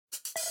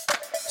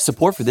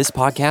Support for this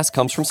podcast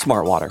comes from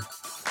Smartwater.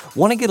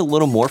 Want to get a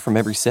little more from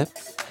every sip?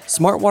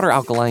 Smartwater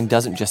Alkaline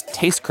doesn't just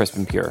taste crisp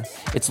and pure,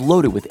 it's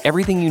loaded with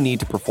everything you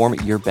need to perform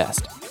at your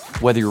best,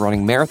 whether you're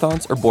running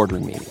marathons or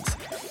boardroom meetings.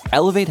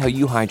 Elevate how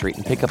you hydrate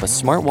and pick up a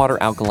Smartwater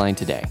Alkaline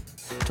today.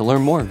 To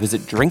learn more,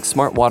 visit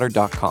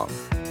drinksmartwater.com.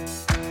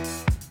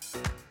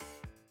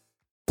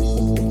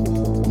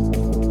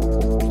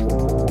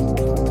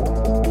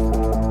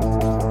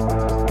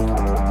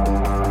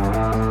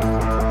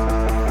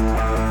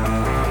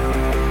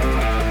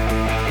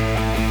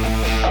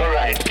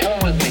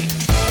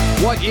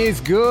 What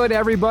is good,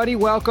 everybody?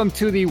 Welcome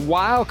to the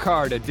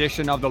Wildcard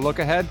edition of the Look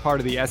Ahead, part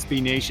of the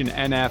SB Nation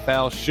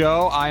NFL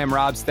show. I am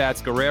Rob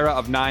Stats Guerrera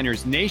of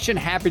Niners Nation.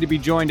 Happy to be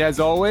joined, as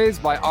always,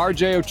 by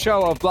RJ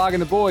Ochoa of Blogging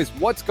the Boys.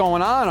 What's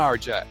going on,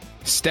 RJ?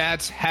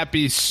 Stats,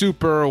 happy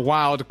super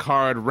wild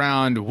card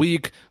round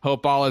week.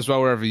 Hope all is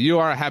well wherever you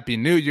are. Happy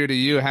New Year to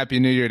you. Happy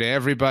New Year to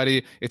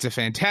everybody. It's a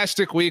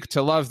fantastic week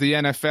to love the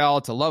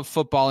NFL, to love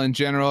football in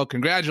general.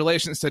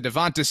 Congratulations to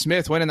Devonta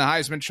Smith winning the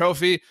Heisman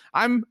Trophy.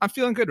 I'm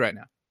feeling good right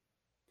now.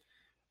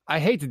 I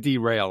hate to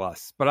derail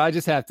us, but I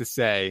just have to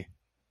say,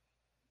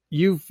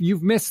 you've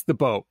missed the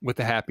boat with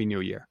the Happy New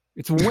Year.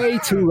 It's way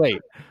too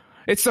late.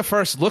 It's the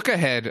first look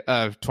ahead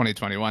of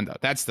 2021, though.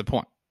 That's the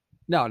point.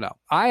 No.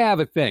 I have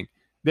a thing.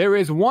 There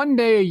is one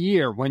day a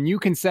year when you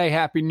can say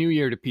Happy New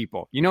Year to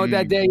people. You know what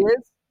that day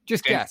is?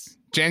 Just guess.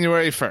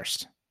 January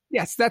 1st.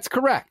 Yes, that's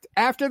correct.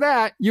 After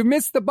that, you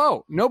missed the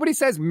boat. Nobody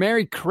says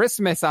Merry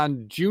Christmas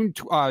on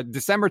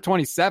December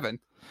 27th.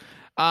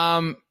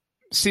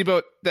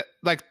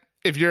 But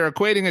if you're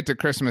equating it to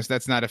Christmas,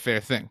 that's not a fair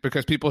thing,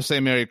 because people say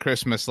Merry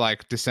Christmas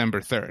like December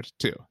 3rd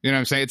too. You know what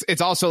I'm saying?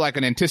 It's also like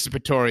an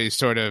anticipatory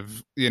sort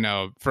of,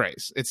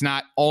 phrase. It's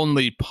not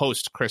only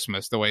post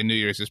Christmas the way New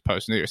Year's is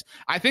post New Year's.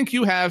 I think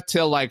you have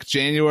till like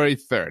January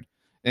 3rd.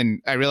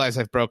 And I realize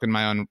I've broken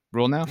my own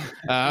rule now.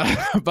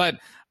 But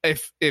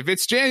if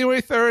it's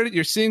January 3rd,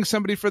 you're seeing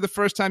somebody for the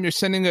first time, you're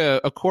sending a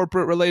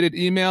corporate related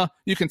email,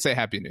 you can say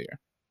Happy New Year.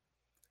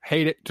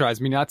 Hate it. Drives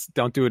me nuts.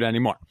 Don't do it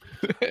anymore.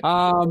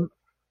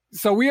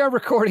 So we are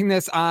recording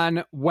this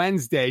on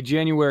Wednesday,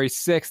 January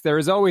 6th. There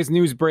is always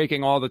news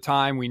breaking all the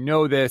time. We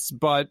know this,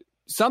 but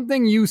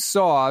something you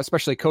saw,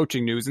 especially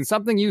coaching news, and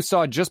something you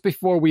saw just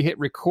before we hit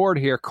record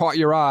here caught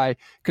your eye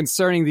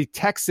concerning the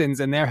Texans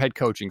and their head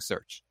coaching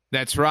search.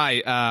 That's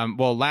right.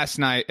 Last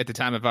night at the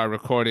time of our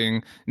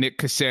recording, Nick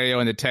Caserio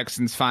and the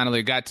Texans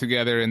finally got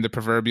together in the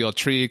proverbial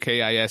tree,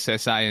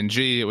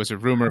 Kissing. It was a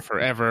rumor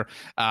forever.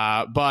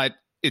 But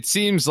it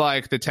seems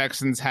like the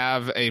Texans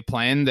have a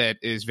plan that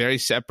is very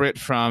separate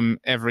from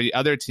every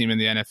other team in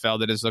the NFL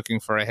that is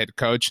looking for a head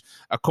coach.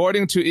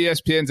 According to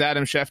ESPN's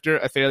Adam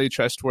Schefter, a fairly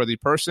trustworthy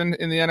person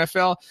in the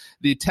NFL,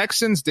 the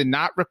Texans did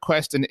not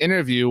request an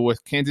interview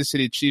with Kansas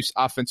City Chiefs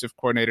offensive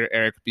coordinator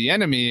Eric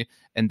Bieniemy,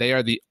 and they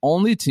are the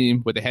only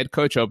team with a head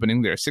coach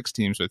opening. There are 6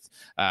 teams with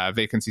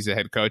vacancies at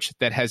head coach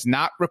that has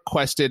not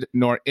requested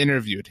nor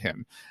interviewed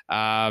him.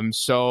 Did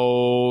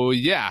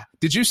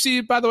you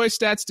see, by the way,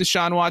 Stats,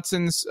 Deshaun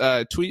Watson's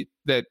tweet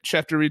that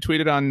Schefter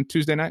retweeted on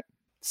Tuesday night?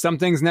 Some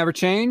things never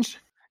change.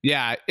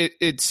 Yeah,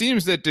 it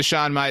seems that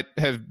Deshaun might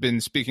have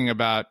been speaking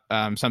about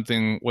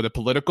something with a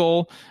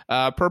political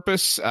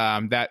purpose.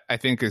 That I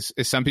think is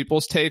some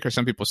people's take or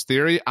some people's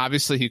theory.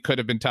 Obviously, he could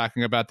have been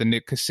talking about the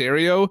Nick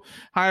Caserio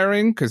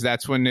hiring because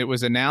that's when it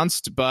was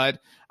announced.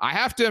 But I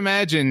have to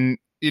imagine,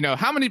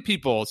 how many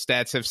people,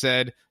 Stats, have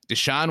said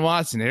Deshaun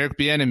Watson, Eric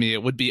Bieniemy,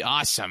 it would be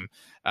awesome.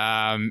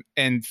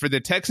 And for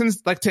the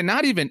Texans, to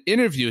not even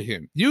interview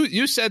him.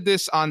 You said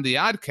this on the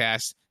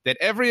Oddcast, that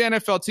every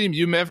NFL team,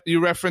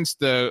 you referenced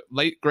the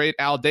late, great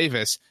Al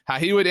Davis, how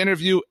he would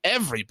interview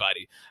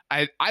everybody.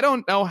 I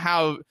don't know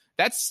how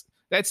that's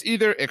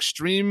either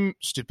extreme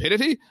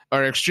stupidity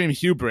or extreme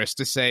hubris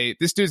to say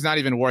this dude's not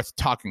even worth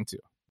talking to.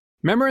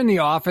 Remember in The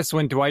Office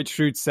when Dwight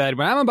Schrute said,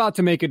 when I'm about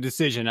to make a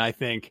decision, I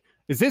think,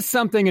 is this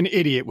something an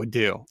idiot would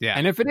do? Yeah.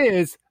 And if it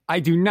is, I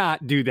do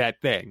not do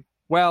that thing.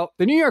 Well,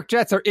 the New York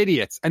Jets are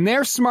idiots, and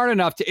they're smart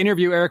enough to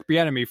interview Eric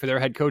Bieniemy for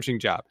their head coaching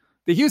job.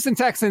 The Houston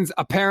Texans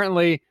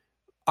apparently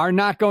are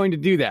not going to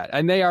do that.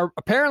 And they are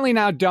apparently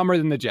now dumber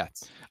than the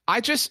Jets.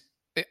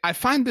 I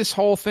find this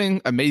whole thing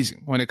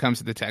amazing when it comes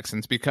to the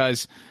Texans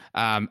because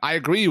I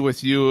agree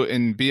with you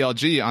in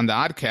BLG on the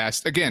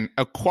Oddcast. Again,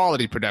 a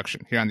quality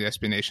production here on the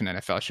SB Nation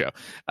NFL show.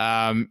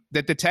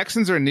 That the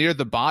Texans are near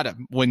the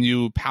bottom when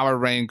you power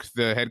rank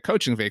the head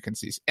coaching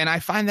vacancies. And I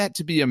find that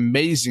to be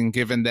amazing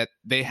given that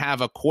they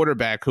have a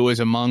quarterback who is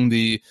among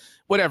the,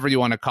 whatever you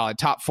want to call it,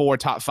 top 4,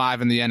 top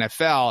 5 in the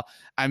NFL.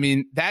 I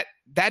mean, that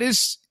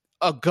is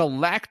a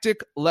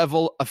galactic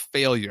level of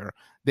failure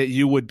that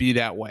you would be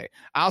that way.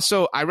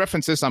 Also, I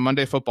referenced this on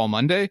Monday Football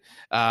Monday.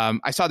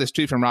 I saw this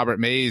tweet from Robert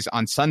Mays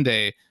on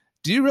Sunday.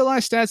 Do you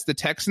realize, Stats, the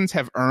Texans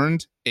have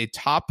earned a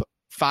top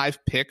 5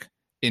 pick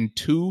in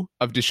 2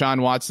 of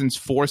Deshaun Watson's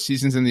 4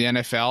 seasons in the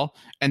NFL,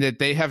 and that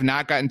they have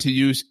not gotten to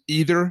use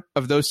either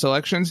of those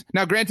selections?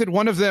 Now, granted,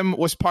 one of them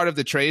was part of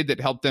the trade that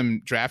helped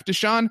them draft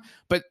Deshaun,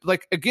 but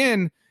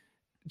again,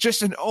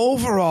 just an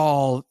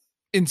overall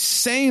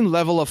insane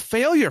level of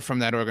failure from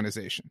that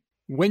organization.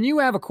 when you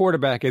have a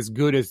quarterback as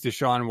good as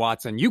Deshaun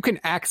Watson, you can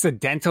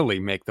accidentally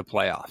make the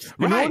playoffs.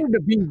 In order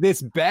to be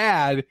this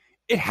bad,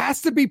 it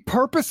has to be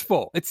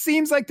purposeful. It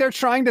seems like they're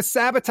trying to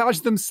sabotage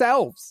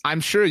themselves. I'm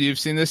sure you've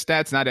seen the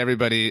stats. Not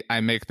everybody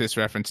I make this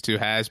reference to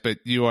has, but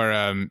you are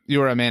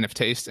a man of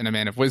taste and a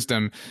man of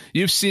wisdom.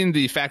 You've seen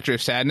the Factory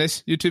of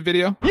Sadness YouTube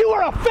video? You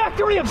are a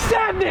factory of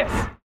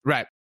sadness!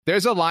 Right.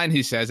 There's a line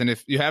he says, and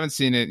if you haven't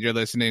seen it, you're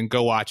listening,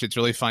 go watch it. It's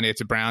really funny. It's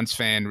a Browns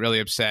fan,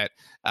 really upset.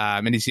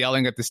 And he's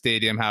yelling at the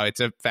stadium how it's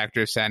a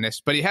factor of sadness.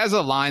 But he has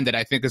a line that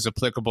I think is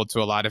applicable to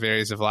a lot of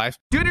areas of life.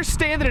 Do you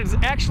understand that it is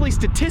actually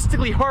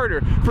statistically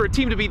harder for a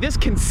team to be this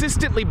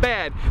consistently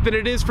bad than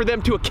it is for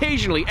them to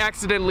occasionally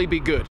accidentally be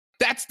good?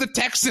 That's the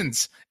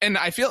Texans. And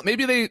I feel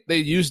maybe they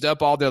used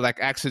up all their like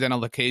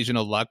accidental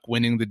occasional luck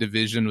winning the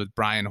division with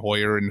Brian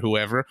Hoyer and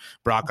whoever,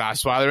 Brock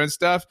Osweiler and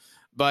stuff.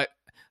 But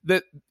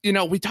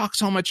we talk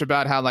so much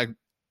about how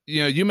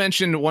you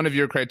mentioned one of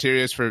your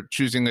criteria for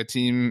choosing a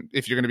team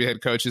if you're going to be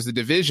head coach is the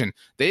division.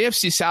 The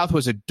AFC South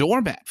was a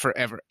doormat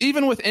forever,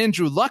 even with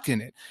Andrew Luck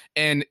in it.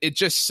 And it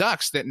just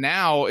sucks that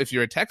now, if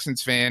you're a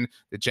Texans fan,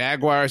 the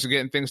Jaguars are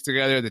getting things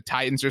together. The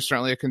Titans are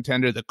certainly a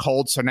contender. The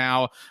Colts are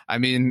now. I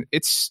mean,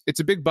 it's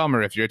a big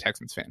bummer if you're a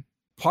Texans fan.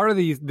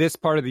 This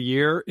part of the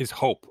year is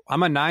hope.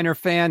 I'm a Niner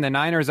fan. The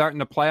Niners aren't in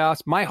the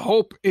playoffs. My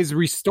hope is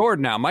restored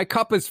now. My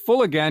cup is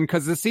full again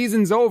because the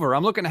season's over.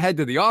 I'm looking ahead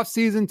to the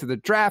offseason, to the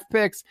draft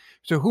picks,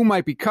 to who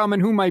might be coming,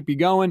 who might be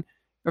going.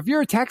 If you're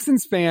a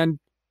Texans fan,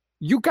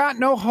 you got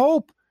no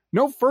hope.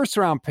 No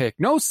first-round pick,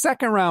 no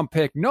second-round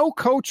pick, no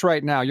coach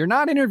right now. You're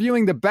not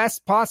interviewing the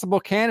best possible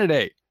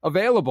candidate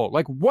available.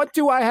 Like, what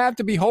do I have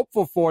to be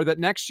hopeful for that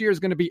next year is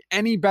going to be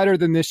any better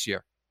than this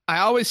year? I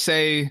always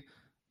say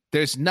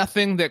there's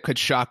nothing that could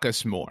shock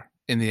us more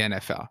in the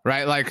NFL,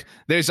 right? Like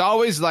there's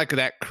always like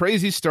that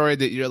crazy story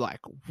that you're like,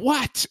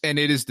 what? And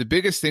it is the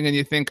biggest thing. And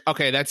you think,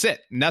 okay, that's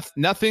it.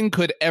 Nothing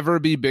could ever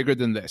be bigger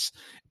than this.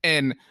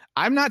 And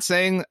I'm not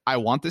saying I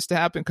want this to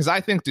happen because I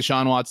think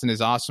Deshaun Watson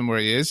is awesome where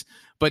he is,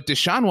 but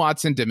Deshaun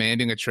Watson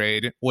demanding a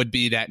trade would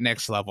be that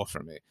next level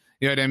for me.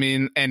 You know what I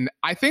mean? And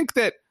I think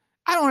that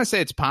I don't want to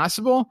say it's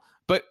possible,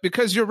 but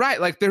because you're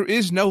right, like there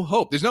is no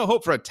hope. There's no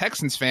hope for a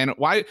Texans fan.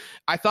 Why?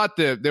 I thought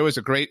there was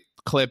a great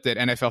clip that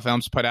NFL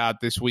Films put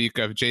out this week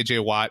of J.J.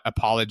 Watt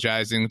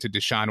apologizing to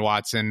Deshaun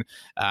Watson,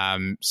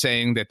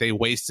 saying that they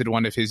wasted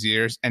one of his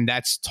years. And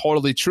that's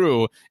totally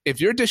true.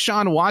 If you're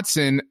Deshaun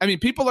Watson, I mean,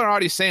 people are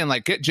already saying,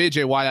 like, get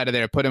J.J. Watt out of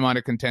there, put him on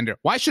a contender.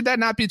 Why should that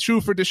not be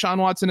true for Deshaun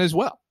Watson as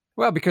well?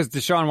 Well, because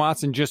Deshaun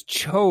Watson just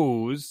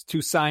chose to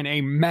sign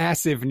a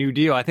massive new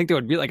deal. I think there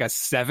would be like a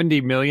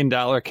 $70 million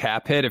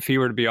cap hit if he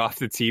were to be off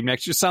the team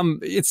next year.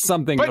 It's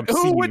something. But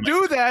obscene. Who would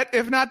do that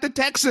if not the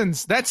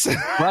Texans? That's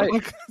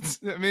right.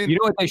 I mean, you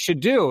know what they should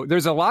do?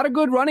 There's a lot of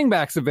good running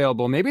backs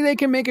available. Maybe they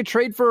can make a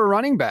trade for a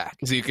running back.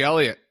 Zeke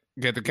Elliott.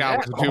 Get the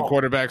Cowboys a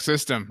two-quarterback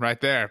system right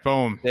there.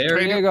 Boom.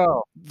 There you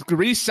go.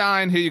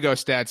 Re-sign. Here you go,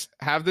 Stats.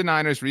 Have the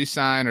Niners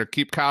re-sign or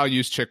keep Kyle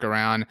Juszczyk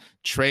around.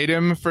 Trade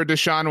him for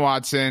Deshaun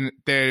Watson.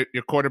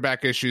 Your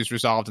quarterback issues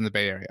resolved in the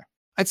Bay Area.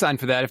 I'd sign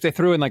for that if they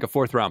threw in like a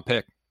fourth-round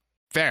pick.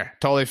 Fair.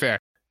 Totally fair.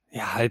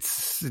 Yeah,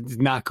 it's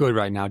not good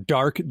right now.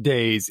 Dark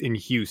days in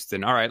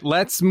Houston. All right,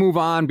 let's move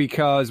on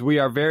because we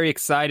are very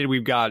excited.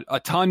 We've got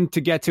a ton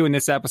to get to in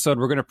this episode.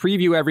 We're going to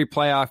preview every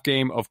playoff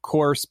game, of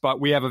course,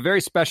 but we have a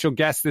very special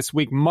guest this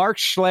week, Mark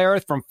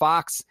Schlereth from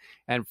Fox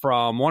and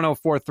from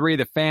 104.3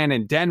 The Fan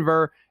in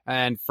Denver,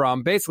 and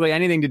from basically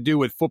anything to do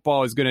with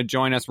football is going to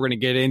join us. We're going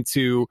to get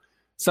into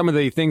some of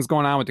the things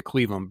going on with the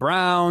Cleveland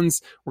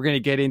Browns. We're going to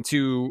get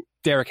into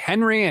Derrick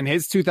Henry and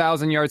his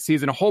 2,000-yard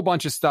season, a whole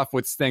bunch of stuff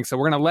with Stink. So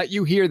we're going to let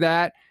you hear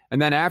that. And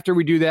then after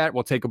we do that,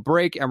 we'll take a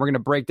break and we're going to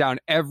break down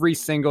every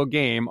single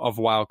game of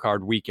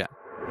Wildcard Weekend.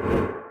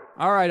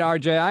 All right,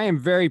 RJ, I am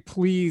very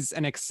pleased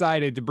and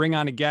excited to bring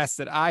on a guest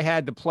that I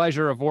had the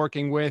pleasure of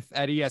working with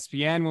at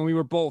ESPN when we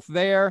were both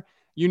there.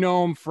 You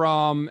know him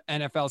from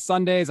NFL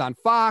Sundays on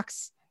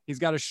Fox. He's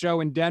got a show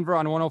in Denver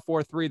on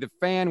 104.3 The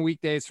Fan,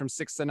 weekdays from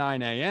 6 to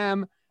 9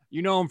 a.m.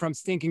 You know him from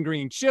Stinking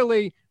Green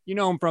Chili. You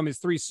know him from his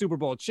 3 Super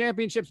Bowl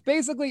championships.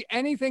 Basically,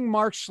 anything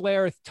Mark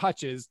Schlereth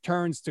touches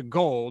turns to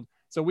gold.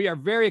 So we are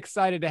very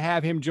excited to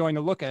have him join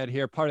the Look Ahead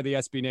here, part of the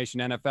SB Nation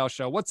NFL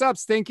show. What's up,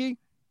 Stinky?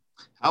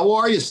 How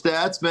are you,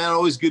 Stats, man?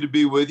 Always good to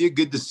be with you.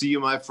 Good to see you,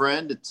 my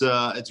friend.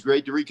 It's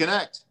great to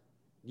reconnect.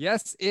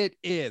 Yes, it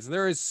is.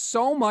 There is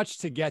so much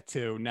to get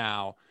to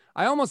now.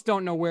 I almost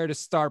don't know where to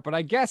start, but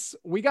I guess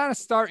we got to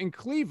start in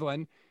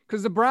Cleveland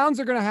because the Browns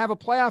are going to have a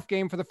playoff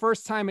game for the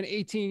first time in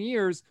 18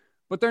 years,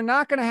 but they're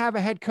not going to have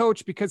a head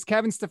coach because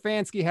Kevin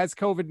Stefanski has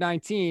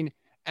COVID-19.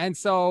 And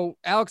so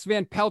Alex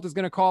Van Pelt is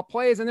going to call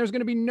plays, and there's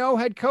going to be no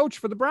head coach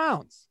for the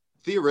Browns.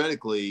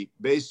 Theoretically,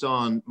 based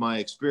on my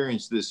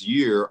experience this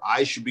year,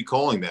 I should be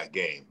calling that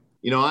game.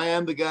 You know, I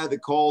am the guy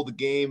that called the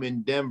game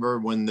in Denver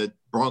when the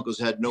Broncos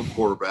had no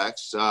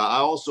quarterbacks. I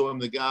also am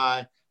the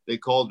guy they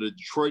called a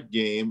Detroit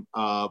game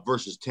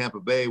versus Tampa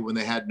Bay when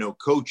they had no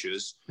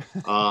coaches.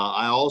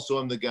 I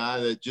also am the guy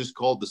that just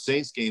called the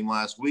Saints game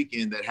last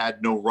weekend that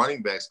had no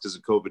running backs because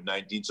of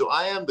COVID-19. So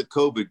I am the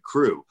COVID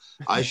crew.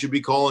 I should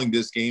be calling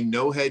this game.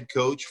 No head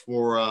coach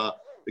for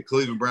the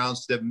Cleveland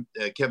Browns, Kevin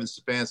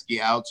Stefanski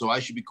out. So I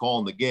should be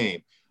calling the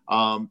game.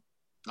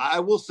 I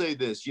will say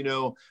this,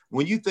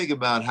 when you think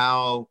about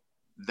how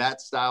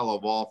that style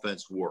of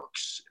offense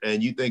works,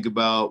 and you think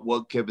about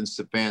what Kevin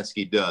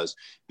Stefanski does,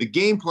 the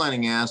game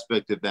planning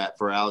aspect of that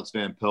for Alex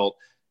Van Pelt,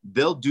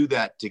 they'll do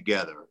that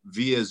together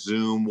via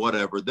Zoom,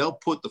 whatever. They'll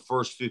put the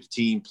first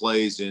 15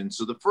 plays in.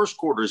 So the first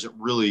quarter isn't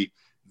really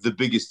the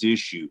biggest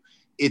issue.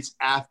 It's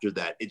after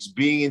that. It's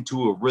being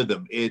into a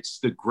rhythm. It's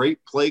the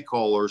great play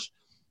callers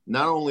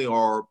not only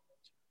are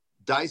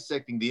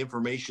dissecting the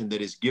information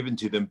that is given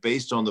to them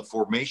based on the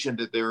formation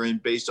that they're in,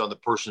 based on the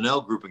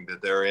personnel grouping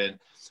that they're in,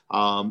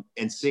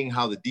 and seeing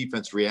how the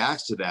defense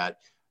reacts to that.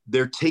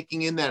 They're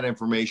taking in that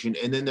information,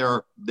 and then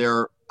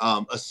they're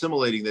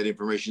assimilating that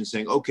information,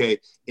 saying, okay,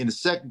 in the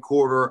second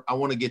quarter, I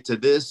want to get to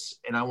this,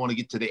 and I want to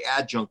get to the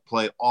adjunct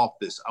play off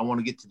this. I want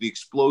to get to the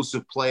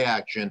explosive play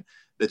action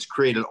that's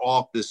created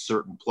off this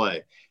certain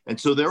play. And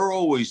so they're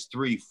always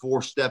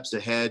 3-4 steps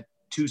ahead,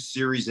 2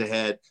 series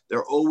ahead.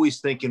 They're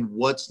always thinking,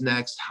 what's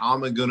next? How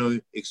am I going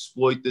to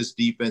exploit this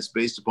defense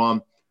based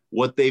upon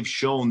what they've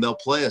shown they'll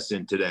play us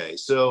in today?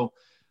 So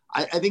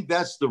I think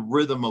that's the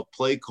rhythm of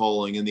play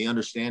calling and the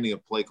understanding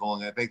of play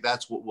calling. I think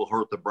that's what will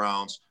hurt the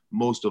Browns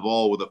most of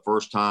all with a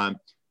first-time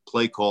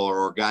play caller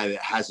or a guy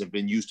that hasn't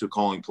been used to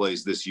calling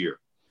plays this year.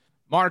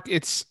 Mark,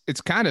 it's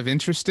kind of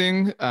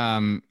interesting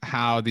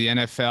how the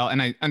NFL,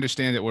 and I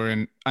understand that we're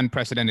in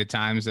unprecedented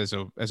times as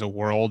a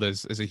world,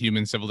 as a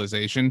human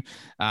civilization,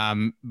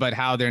 but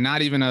how they're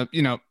not even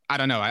I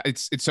don't know.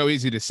 It's so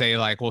easy to say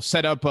like, well,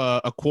 set up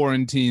a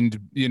quarantined,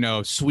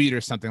 suite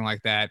or something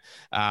like that.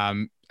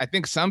 I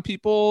think some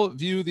people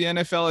view the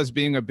NFL as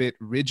being a bit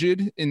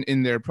rigid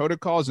in their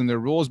protocols and their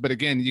rules, but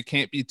again, you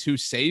can't be too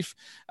safe.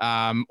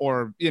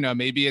 Or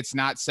maybe it's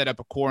not set up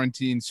a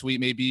quarantine suite.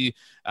 Maybe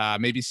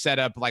set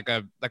up like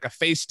a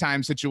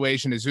FaceTime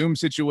situation, a Zoom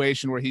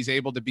situation where he's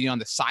able to be on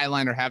the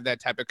sideline or have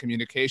that type of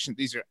communication.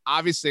 These are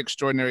obviously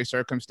extraordinary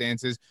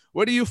circumstances.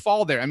 Where do you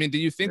fall there? I mean, do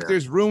you think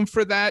there's room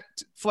for that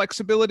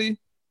flexibility?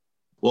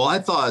 Well, I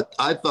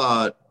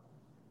thought,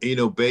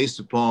 based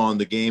upon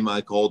the game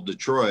I called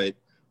Detroit,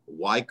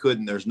 why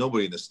couldn't, there's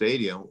nobody in the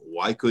stadium.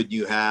 Why couldn't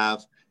you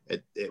have,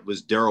 it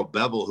was Darrell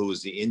Bevell, who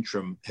was the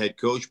interim head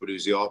coach, but he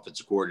was the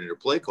offensive coordinator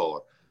play caller.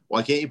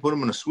 Why can't you put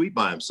him in a suite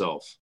by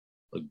himself?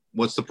 Like,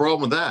 what's the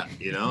problem with that?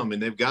 I mean,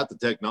 they've got the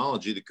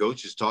technology. The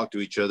coaches talk to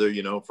each other,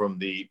 from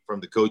the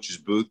coach's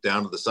booth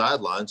down to the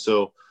sideline.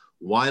 So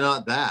why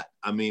not that?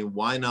 I mean,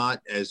 why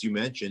not, as you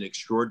mentioned,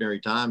 extraordinary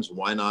times,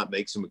 why not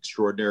make some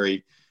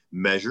extraordinary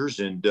measures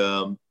and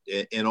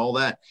all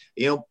that?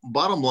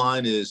 Bottom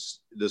line is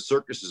the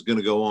circus is going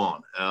to go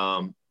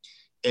on.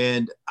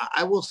 And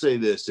I will say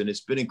this, and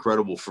it's been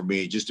incredible for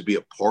me just to be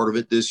a part of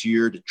it this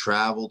year, to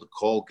travel, to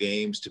call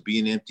games, to be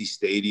in empty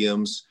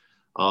stadiums.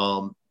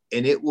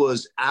 And it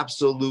was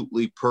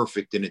absolutely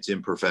perfect in its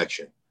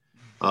imperfection.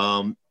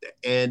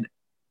 And,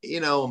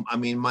 I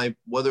mean,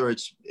 whether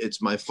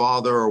it's my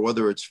father or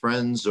whether it's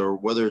friends or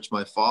whether it's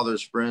my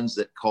father's friends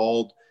that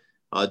called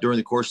during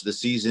the course of the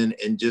season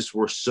and just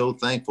were so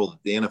thankful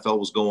that the NFL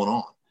was going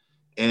on.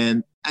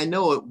 And I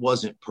know it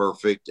wasn't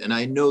perfect, and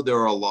I know there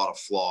are a lot of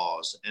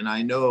flaws, and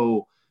I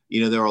know,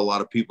 there are a lot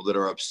of people that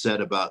are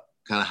upset about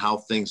kind of how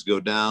things go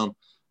down,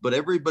 but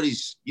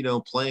everybody's,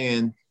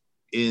 playing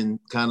in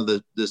kind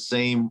of the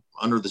same,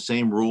 under the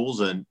same rules.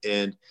 And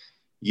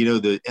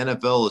the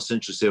NFL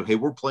essentially said, hey,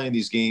 we're playing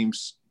these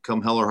games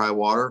come hell or high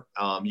water.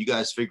 You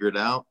guys figure it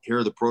out. Here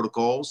are the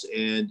protocols,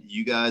 and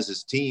you guys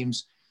as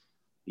teams,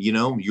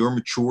 your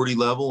maturity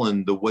level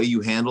and the way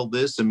you handle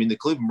this. I mean, the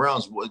Cleveland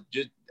Browns,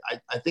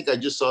 I think I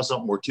just saw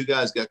something where 2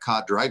 guys got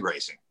caught drag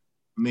racing.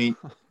 I mean,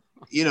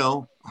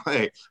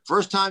 hey,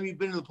 first time you've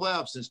been in the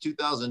playoffs since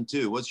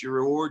 2002. What's your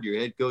reward? Your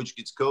head coach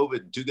gets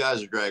COVID and 2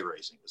 guys are drag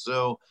racing.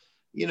 So,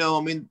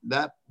 I mean,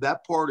 that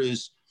part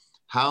is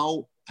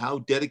how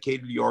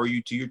dedicated are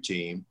you to your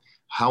team?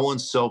 How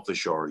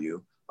unselfish are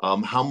you?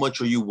 How much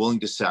are you willing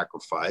to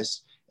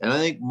sacrifice? And I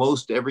think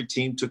every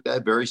team took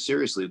that very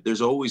seriously.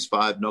 There's always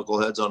 5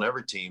 knuckleheads on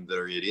every team that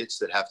are idiots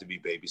that have to be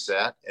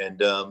babysat. And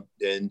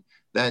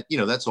that,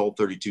 that's all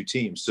 32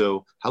 teams.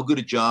 So how good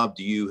a job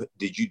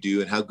did you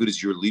do? And how good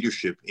is your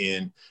leadership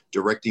in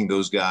directing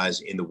those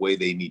guys in the way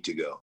they need to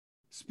go?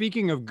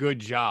 Speaking of good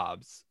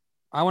jobs,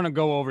 I want to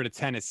go over to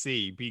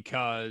Tennessee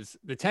because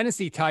the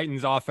Tennessee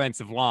Titans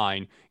offensive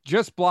line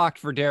just blocked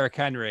for Derrick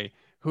Henry,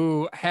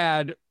 who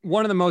had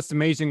one of the most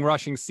amazing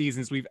rushing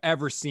seasons we've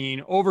ever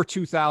seen, over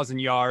 2,000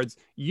 yards.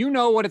 You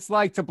know what it's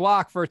like to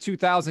block for a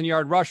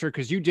 2,000-yard rusher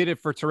because you did it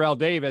for Terrell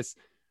Davis.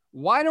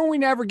 Why don't we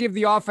never give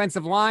the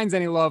offensive lines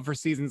any love for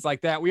seasons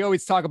like that? We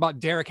always talk about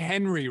Derrick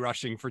Henry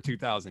rushing for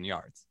 2,000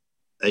 yards.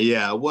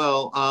 Yeah,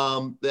 well,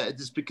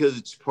 that's because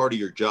it's part of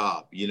your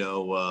job.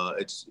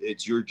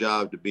 It's your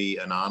job to be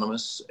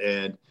anonymous,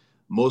 and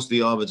most of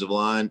the offensive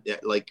line,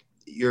 like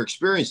your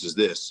experience is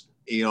this.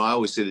 I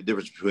always say the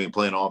difference between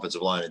playing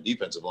offensive line and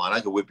defensive line. I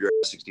could whip your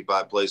ass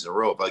 65 plays in a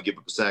row. If I give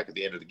up a sack at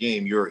the end of the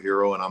game, you're a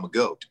hero and I'm a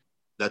goat.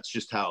 That's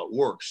just how it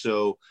works.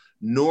 So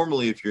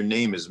normally if your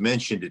name is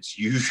mentioned, it's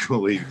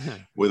usually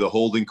with a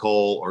holding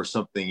call or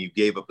something. You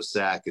gave up a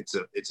sack. It's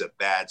a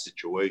bad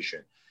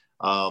situation.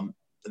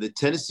 The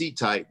Tennessee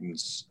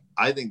Titans,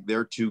 I think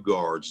their two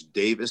guards,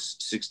 Davis,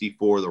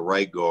 64, the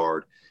right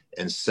guard,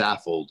 and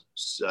Saffold,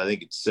 I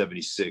think it's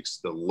 76,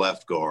 the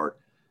left guard.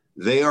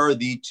 They are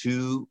the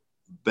two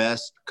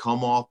best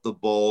come off the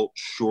ball,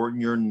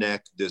 shorten your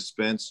neck,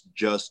 dispense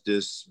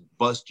justice,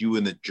 bust you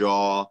in the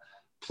jaw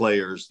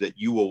players that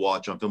you will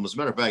watch on film. As a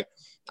matter of fact,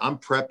 I'm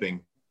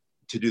prepping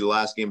to do the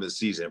last game of the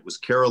season. It was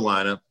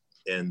Carolina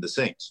and the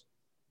Saints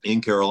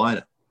in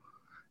Carolina.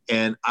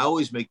 And I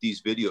always make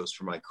these videos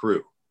for my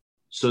crew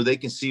so they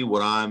can see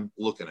what I'm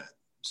looking at.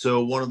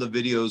 So one of the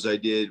videos I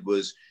did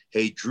was,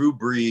 hey, Drew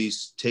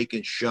Brees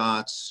taking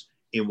shots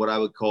in what I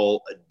would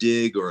call a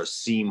dig or a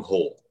seam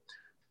hole.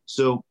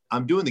 So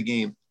I'm doing the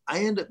game. I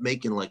end up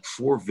making like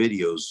 4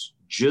 videos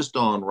just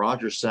on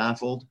Roger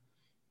Saffold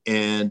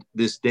and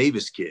this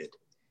Davis kid.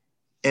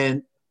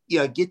 And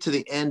I get to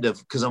the end of,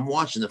 because I'm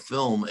watching the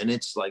film and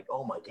it's like,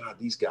 oh my God,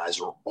 these guys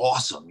are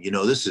awesome.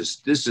 This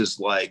is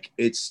like,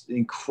 it's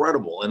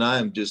incredible. And I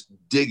am just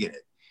digging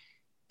it.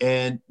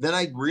 And then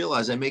I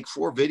realize I make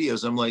 4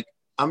 videos. I'm like,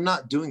 I'm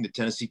not doing the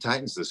Tennessee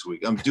Titans this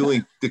week. I'm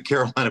doing the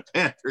Carolina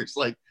Panthers.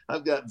 Like,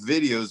 I've got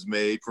videos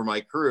made for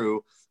my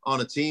crew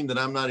on a team that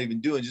I'm not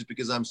even doing just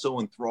because I'm so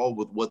enthralled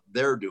with what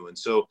they're doing.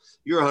 So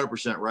you're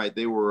 100% right.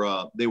 They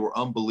were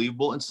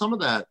unbelievable. And some of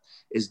that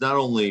is not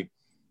only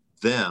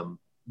them,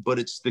 but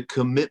it's the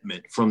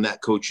commitment from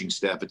that coaching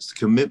staff. It's the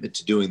commitment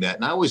to doing that.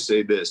 And I always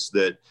say this,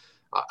 that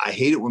I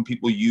hate it when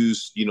people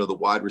use, the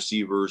wide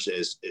receivers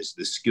as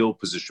the skill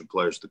position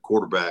players, the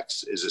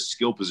quarterbacks as a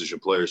skill position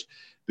players,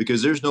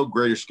 because there's no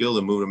greater skill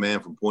than moving a man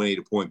from point A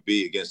to point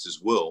B against his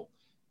will.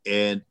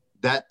 And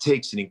that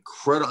takes an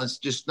incredible, it's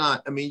just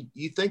not,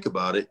 you think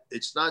about it.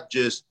 It's not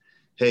just,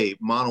 hey,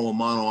 mano a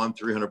mano, I'm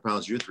 300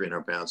 pounds, you're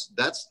 300 pounds.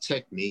 That's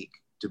technique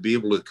to be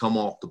able to come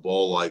off the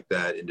ball like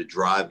that and to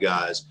drive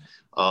guys.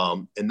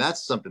 And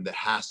that's something that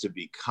has to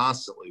be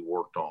constantly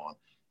worked on.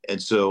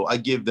 And so I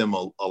give them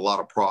a lot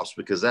of props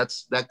because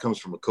that comes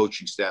from a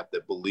coaching staff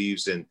that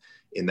believes in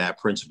that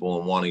principle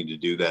and wanting to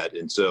do that.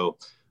 And so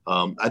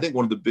I think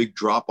one of the big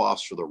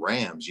drop-offs for the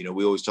Rams,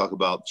 we always talk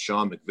about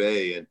Sean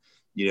McVay and,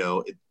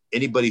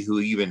 anybody who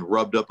even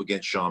rubbed up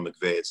against Sean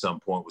McVay at some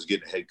point was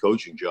getting a head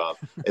coaching job.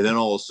 And then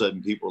all of a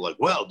sudden people are like,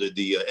 well, did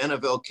the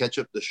NFL catch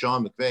up to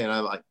Sean McVay? And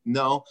I'm like,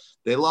 no,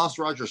 they lost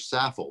Roger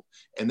Saffold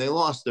and they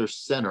lost their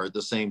center at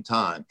the same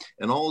time.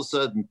 And all of a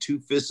sudden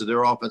 2/5 of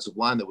their offensive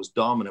line that was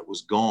dominant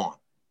was gone.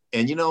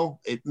 And,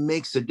 it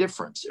makes a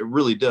difference. It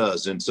really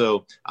does. And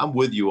so I'm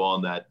with you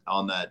on that.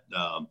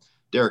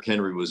 Derrick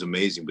Henry was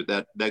amazing,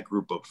 but that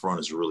group up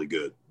front is really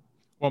good.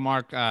 Well,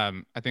 Mark,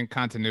 I think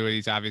continuity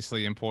is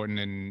obviously important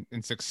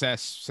in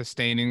success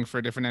sustaining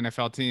for different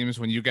NFL teams.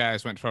 When you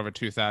guys went for over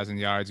 2,000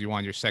 yards, you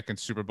won your second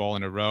Super Bowl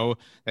in a row.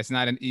 That's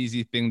not an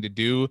easy thing to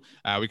do.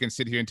 We can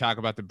sit here and talk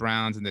about the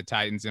Browns and the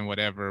Titans and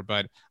whatever,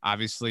 but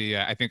obviously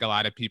I think a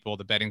lot of people,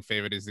 the betting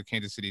favorite is the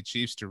Kansas City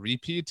Chiefs to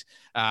repeat.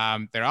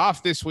 They're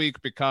off this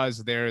week because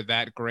they're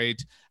that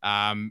great.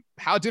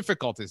 How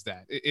difficult is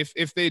that?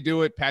 If they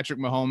do it, Patrick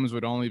Mahomes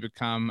would only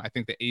become, I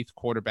think, the 8th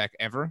quarterback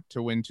ever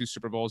to win 2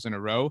 Super Bowls in a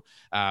row.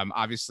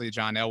 Obviously,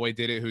 John Elway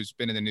did it, who's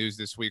been in the news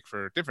this week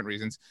for different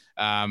reasons.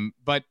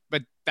 But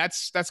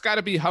that's got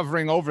to be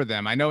hovering over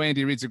them. I know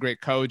Andy Reid's a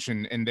great coach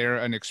and they're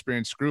an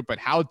experienced group, but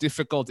how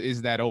difficult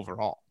is that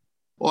overall?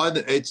 Well,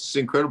 it's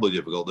incredibly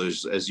difficult.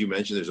 As you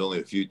mentioned, there's only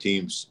a few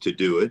teams to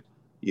do it.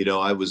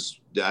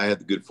 I had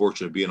the good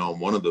fortune of being on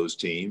one of those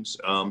teams.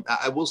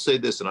 I will say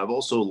this, and I've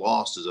also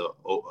lost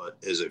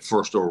as a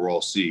first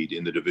overall seed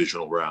in the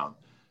divisional round.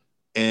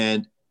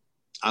 And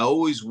I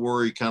always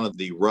worry kind of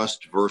the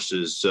rust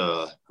versus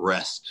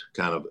rest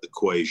kind of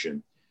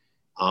equation.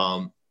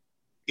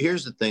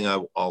 Here's the thing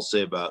I'll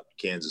say about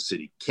Kansas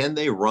City. Can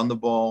they run the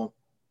ball?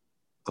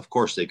 Of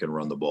course they can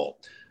run the ball.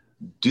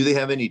 Do they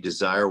have any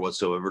desire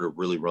whatsoever to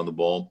really run the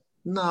ball?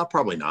 No,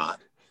 probably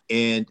not.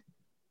 And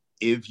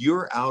if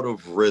you're out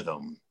of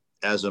rhythm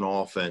as an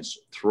offense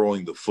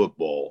throwing the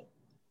football,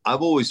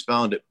 I've always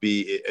found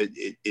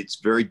it's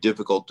very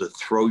difficult to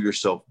throw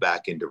yourself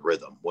back into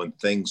rhythm when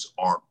things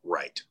aren't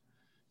right.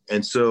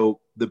 And so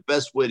the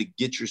best way to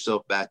get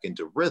yourself back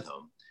into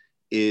rhythm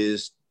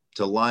is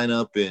to line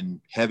up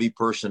in heavy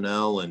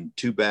personnel and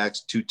 2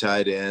 backs, 2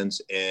 tight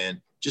ends, and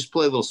just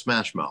play a little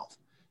smash mouth.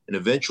 And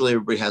eventually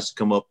everybody has to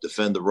come up,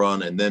 defend the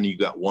run, and then you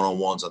got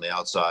one-on-ones on the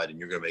outside and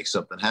you're going to make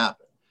something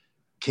happen.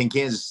 Can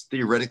Kansas,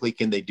 theoretically,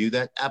 can they do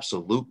that?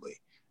 Absolutely.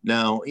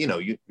 Now,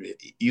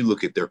 you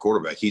look at their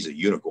quarterback, he's a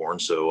unicorn.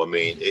 So,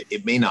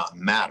 it may not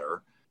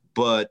matter,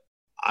 but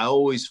I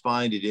always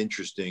find it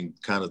interesting,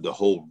 kind of the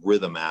whole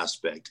rhythm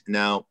aspect.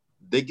 Now,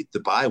 they get the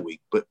bye week,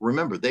 but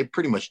remember, they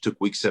pretty much took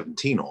week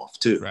 17 off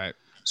too. Right.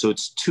 So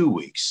it's 2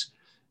 weeks.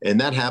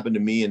 And that happened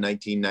to me in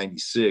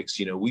 1996.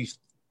 We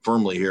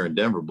firmly here in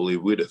Denver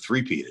believe we'd have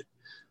three-peated.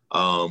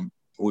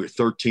 We were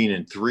 13-3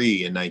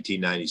 in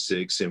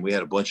 1996, and we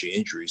had a bunch of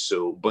injuries.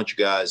 So a bunch of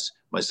guys,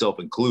 myself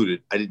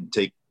included, I didn't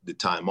take the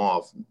time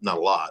off, not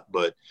a lot,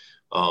 but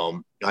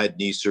I had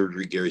knee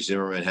surgery. Gary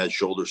Zimmerman had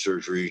shoulder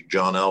surgery.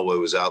 John Elway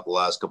was out the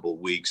last couple of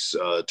weeks.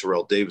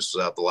 Terrell Davis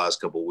was out the last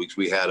couple of weeks.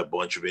 We had a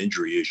bunch of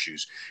injury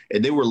issues,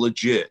 and they were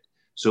legit.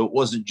 So it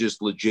wasn't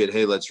just legit,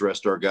 hey, let's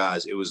rest our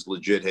guys. It was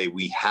legit, hey,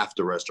 we have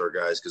to rest our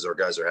guys because our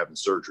guys are having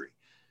surgery.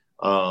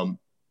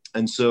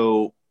 And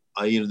so,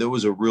 there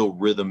was a real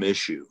rhythm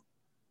issue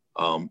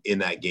in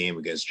that game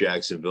against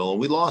Jacksonville, and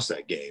we lost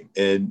that game.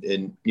 And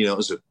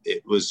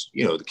it was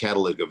the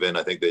catalytic event,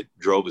 I think, that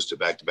drove us to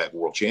back-to-back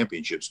world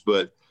championships.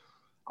 But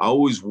I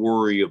always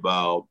worry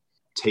about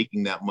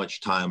taking that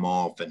much time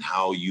off and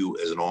how you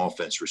as an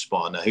offense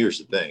respond. Now, here's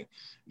the thing,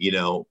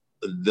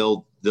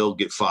 they'll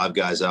get 5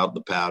 guys out in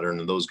the pattern,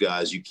 and those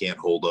guys you can't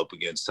hold up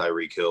against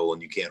Tyreek Hill,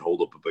 and you can't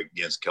hold up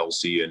against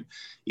Kelsey. And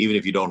even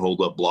if you don't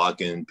hold up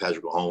blocking,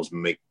 Patrick Mahomes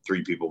make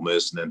 3 people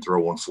miss and then throw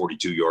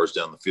 142 yards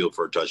down the field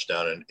for a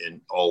touchdown,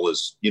 and all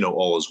is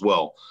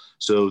well.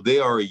 So they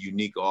are a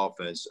unique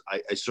offense.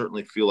 I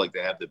certainly feel like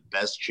they have the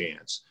best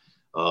chance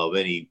of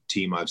any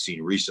team I've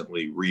seen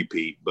recently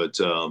repeat, but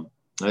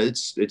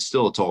it's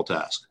still a tall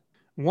task.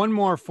 One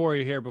more for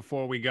you here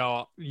before we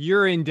go.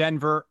 You're in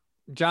Denver.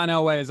 John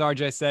Elway, as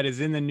RJ said,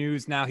 is in the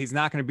news now. He's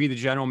not going to be the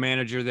general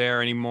manager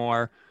there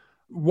anymore.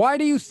 Why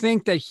do you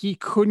think that he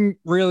couldn't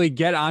really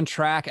get on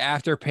track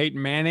after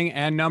Peyton Manning?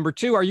 And number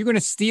 2, are you going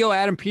to steal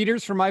Adam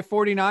Peters from my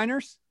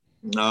 49ers?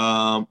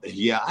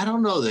 Yeah, I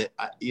don't know that,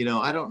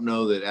 I don't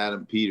know that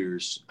Adam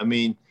Peters,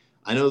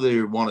 I know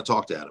they want to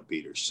talk to Adam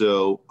Peters.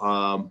 So,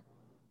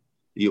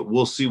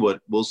 we'll see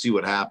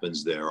what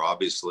happens there.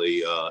 Obviously,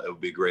 it would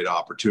be a great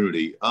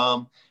opportunity.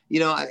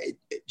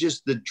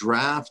 Just the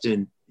draft,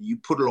 and you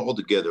put it all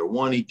together.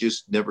 One, he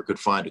just never could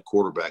find a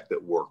quarterback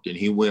that worked, and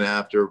he went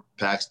after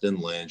Paxton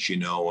Lynch,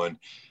 and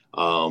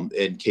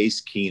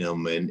Case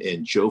Keenum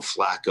and Joe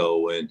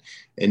Flacco,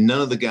 and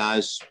none of the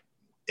guys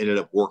ended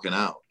up working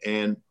out.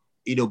 And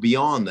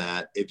beyond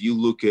that, if you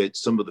look at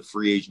some of the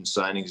free agent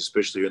signings,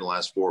 especially in the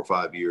last 4 or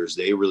 5 years,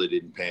 they really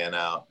didn't pan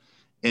out.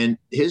 And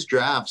his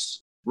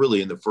drafts,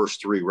 really in the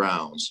first 3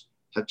 rounds,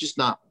 have just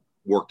not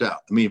worked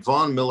out.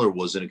 Von Miller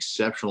was an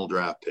exceptional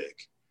draft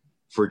pick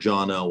for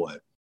John Elway.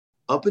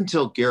 Up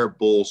until Garrett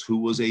Bowles, who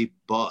was a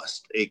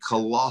bust, a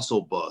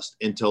colossal bust,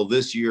 until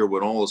this year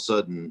when all of a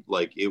sudden,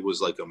 it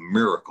was like a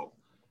miracle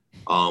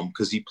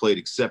because he played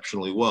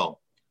exceptionally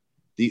well.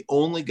 The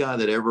only guy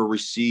that ever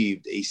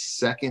received a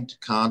second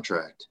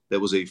contract that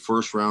was a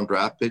first-round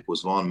draft pick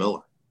was Von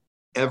Miller.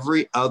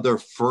 Every other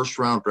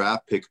first-round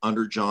draft pick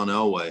under John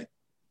Elway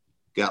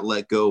got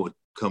let go and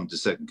come to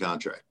second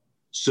contract.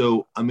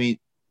 So,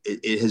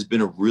 it has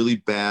been a really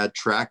bad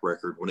track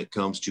record when it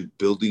comes to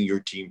building your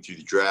team through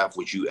the draft,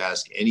 which you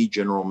ask any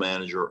general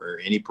manager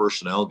or any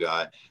personnel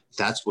guy,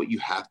 that's what you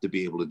have to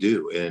be able to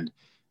do. And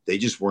they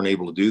just weren't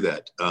able to do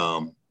that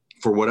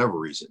for whatever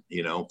reason,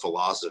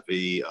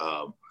 philosophy,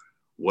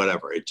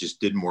 whatever. It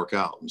just didn't work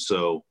out. And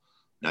so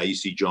now you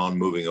see John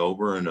moving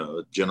over, and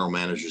a general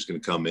manager is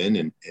going to come in,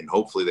 and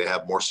hopefully they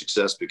have more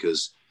success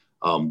because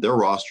their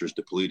roster is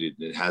depleted,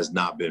 and it has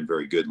not been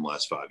very good in the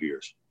last 5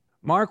 years.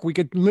 Mark, we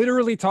could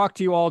literally talk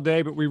to you all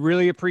day, but we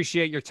really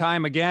appreciate your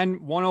time. Again,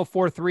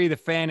 104.3 The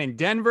Fan in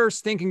Denver,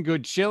 stinking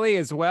good chili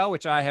as well,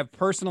 which I have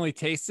personally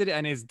tasted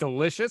and is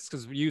delicious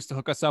because we used to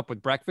hook us up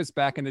with breakfast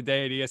back in the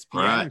day at ESPN.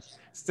 Right.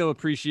 Still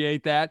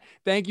appreciate that.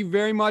 Thank you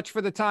very much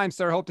for the time,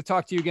 sir. Hope to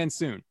talk to you again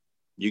soon.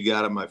 You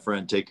got it, my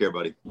friend. Take care,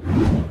 buddy.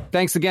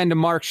 Thanks again to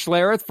Mark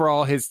Schlereth for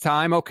all his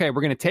time. Okay, we're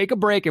going to take a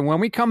break, and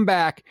when we come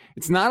back,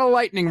 it's not a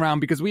lightning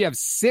round because we have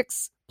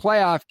 6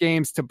 playoff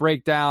games to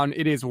break down.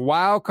 It is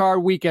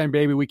Wildcard Weekend,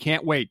 baby. We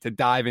can't wait to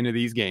dive into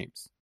these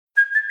games.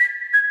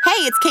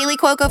 Hey, it's Kaylee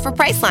Cuoco for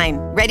Priceline.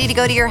 Ready to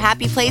go to your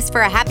happy place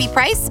for a happy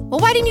price?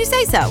 Well, why didn't you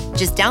say so?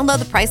 Just download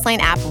the Priceline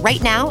app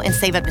right now and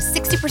save up to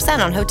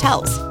 60% on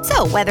hotels.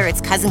 So whether it's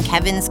Cousin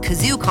Kevin's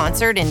Kazoo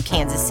Concert in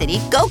Kansas City,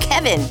 go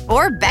Kevin,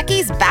 or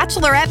Becky's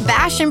Bachelorette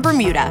Bash in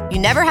Bermuda, you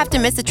never have to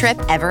miss a trip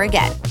ever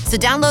again. So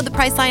download the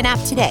Priceline app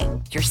today.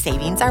 Your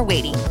savings are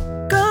waiting.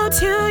 Go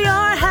to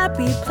your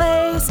happy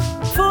place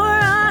for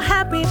a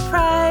happy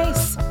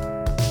price.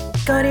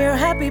 Go to your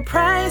happy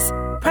price,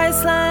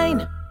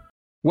 Priceline.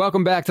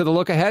 Welcome back to the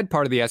Look Ahead,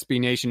 part of the SB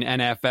Nation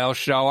NFL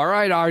show. All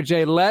right,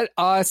 RJ, let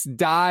us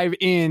dive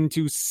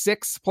into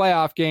 6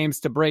 playoff games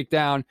to break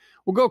down.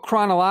 We'll go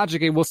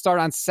chronologically. We'll start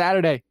on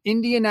Saturday.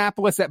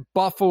 Indianapolis at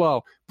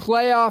Buffalo.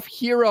 Playoff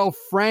hero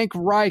Frank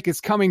Reich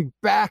is coming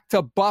back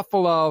to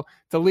Buffalo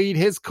to lead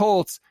his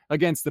Colts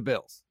against the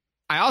Bills.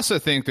 I also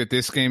think that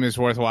this game is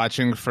worth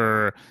watching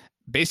for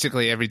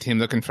basically every team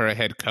looking for a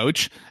head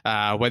coach,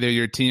 whether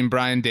you're team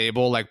Brian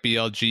Daboll like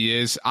BLG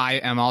is. I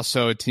am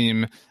also a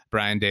team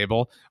Brian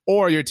Daboll,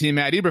 or your team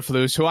Matt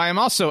Eberflus, who I am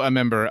also a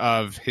member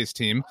of his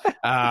team.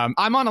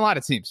 I'm on a lot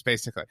of teams,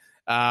 basically.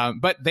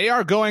 But they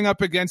are going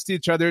up against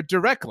each other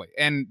directly,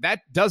 and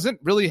that doesn't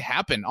really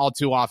happen all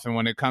too often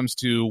when it comes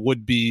to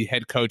would-be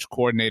head coach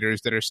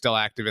coordinators that are still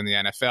active in the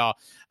NFL.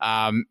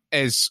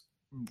 As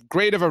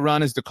great of a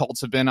run as the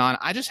Colts have been on,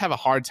 I just have a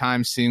hard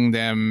time seeing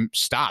them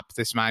stop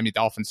this Miami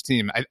Dolphins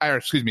team,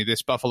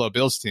 this Buffalo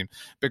Bills team,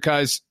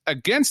 because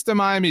against the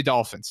Miami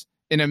Dolphins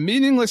in a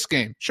meaningless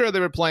game, sure, they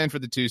were playing for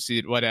the 2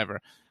 seed, whatever,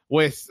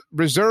 with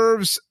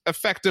reserves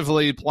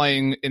effectively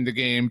playing in the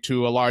game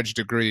to a large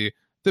degree,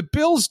 the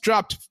Bills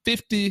dropped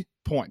 50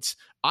 points.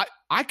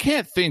 I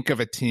can't think of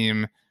a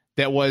team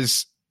that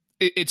was.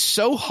 It's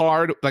so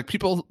hard. Like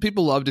people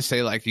love to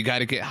say, like, you got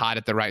to get hot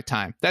at the right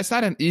time. That's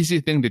not an easy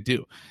thing to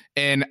do.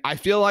 And I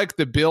feel like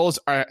the Bills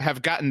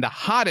have gotten the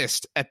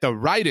hottest at the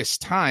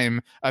rightest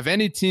time of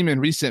any team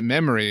in recent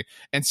memory.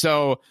 And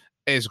so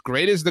as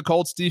great as the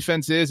Colts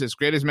defense is, as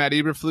great as Matt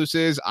Eberflus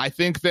is, I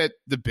think that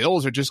the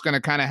Bills are just going to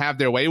kind of have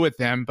their way with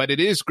them. But it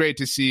is great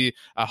to see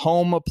a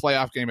home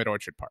playoff game at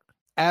Orchard Park.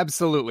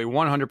 Absolutely.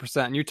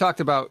 100%. And you talked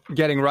about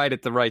getting right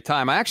at the right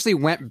time. I actually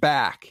went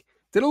back,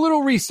 did a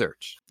little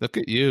research. Look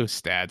at you,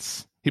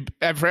 stats.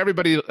 For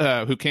everybody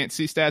who can't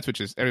see stats,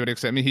 which is everybody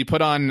except me, he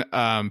put on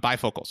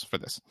bifocals for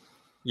this.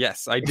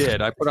 Yes, I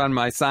did. I put on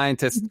my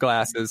scientist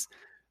glasses.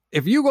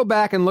 If you go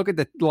back and look at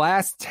the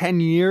last 10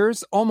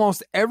 years,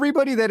 almost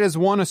everybody that has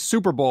won a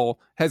Super Bowl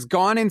has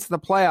gone into the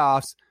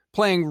playoffs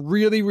playing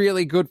really,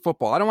 really good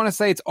football. I don't want to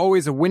say it's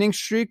always a winning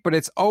streak, but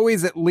it's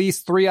always at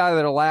least 3 out of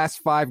their last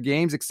 5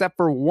 games, except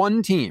for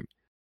one team.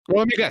 Well,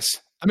 let me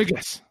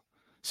guess.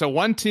 So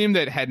one team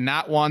that had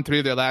not won 3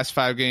 of their last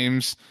 5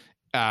 games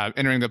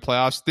entering the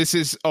playoffs. This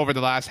is over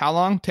the last how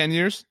long? 10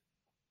 years?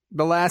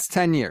 The last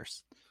 10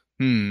 years.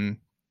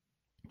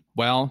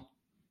 Well,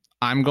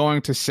 I'm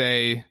going to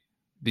say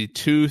the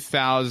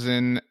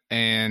 2000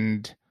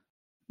 and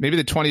maybe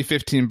the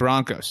 2015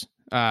 Broncos.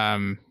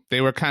 They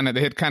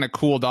had kind of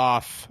cooled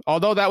off,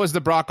 although that was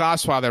the Brock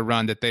Osweiler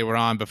run that they were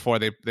on before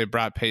they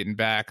brought Peyton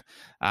back.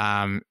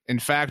 In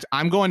fact,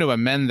 I'm going to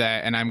amend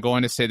that, and I'm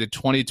going to say the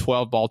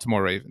 2012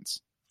 Baltimore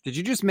Ravens. Did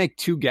you just make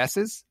 2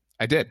 guesses?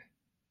 I did.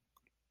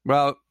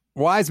 Well,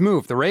 wise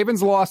move. The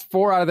Ravens lost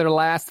 4 out of their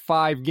last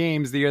 5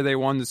 games the year they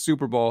won the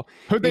Super Bowl.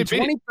 Who'd they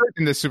beat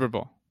in the Super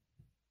Bowl?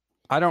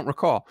 I don't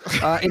recall.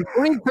 In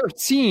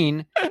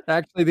 2013,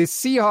 actually, the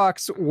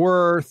Seahawks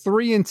were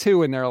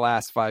 3-2 in their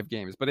last 5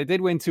 games, but they did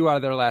win 2 out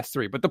of their last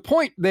 3. But the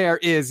point there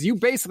is you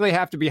basically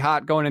have to be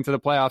hot going into the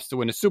playoffs to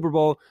win a Super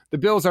Bowl. The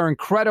Bills are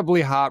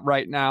incredibly hot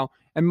right now.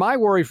 And my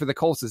worry for the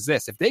Colts is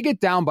this. If they get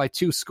down by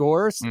 2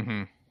 scores,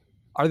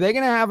 are they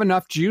going to have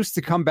enough juice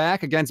to come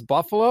back against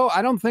Buffalo?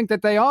 I don't think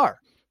that they are.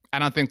 I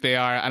don't think they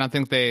are. I don't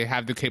think they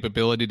have the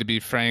capability, to be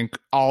frank.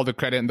 All the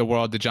credit in the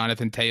world to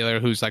Jonathan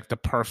Taylor, who's like the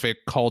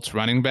perfect Colts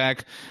running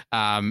back.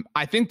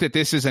 I think that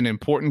this is an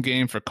important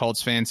game for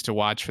Colts fans to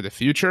watch for the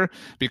future,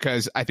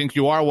 because I think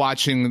you are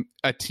watching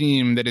a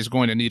team that is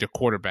going to need a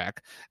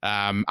quarterback.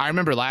 I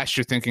remember last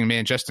year thinking,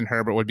 man, Justin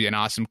Herbert would be an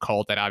awesome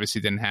Colt. That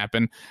obviously didn't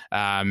happen.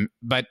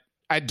 But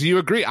do you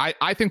agree?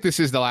 I think this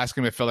is the last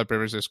game of Phillip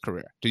Rivers'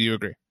 career. Do you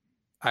agree?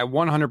 I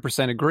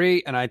 100%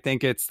 agree, and I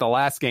think it's the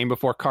last game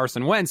before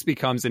Carson Wentz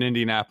becomes an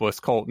Indianapolis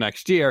Colt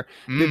next year.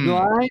 The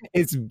line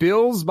is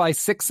Bills by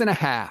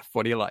 6.5.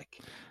 What do you like?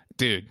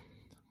 Dude,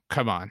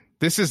 come on.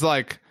 This is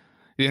like,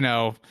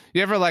 you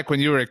ever like when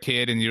you were a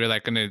kid and you were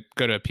like going to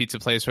go to a pizza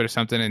place or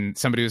something and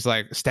somebody was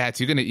like, Stats,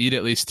 you're going to eat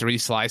at least 3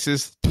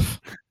 slices?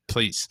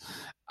 Please.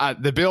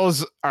 The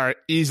Bills are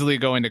easily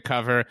going to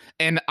cover.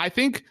 And I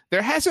think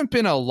there hasn't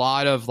been a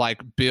lot of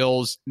like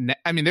Bills.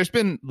 I mean, there's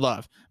been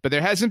love, but there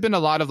hasn't been a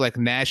lot of like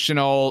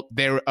national,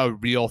 they're a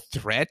real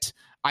threat.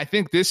 I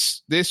think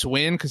this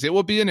win, because it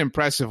will be an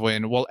impressive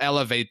win, will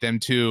elevate them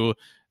to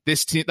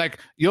this team. Like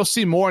you'll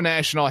see more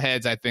national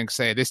heads, I think,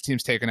 say this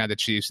team's taking out the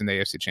Chiefs in the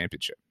AFC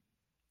Championship.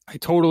 I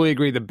totally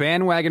agree. The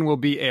bandwagon will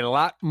be a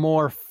lot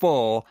more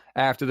full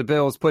after the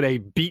Bills put a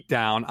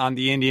beatdown on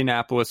the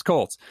Indianapolis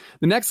Colts.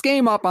 The next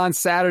game up on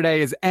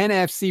Saturday is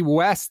NFC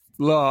West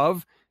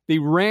love. The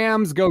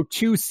Rams go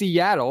to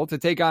Seattle to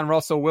take on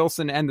Russell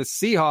Wilson and the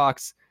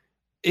Seahawks.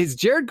 Is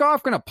Jared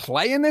Goff going to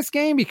play in this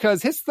game?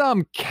 Because his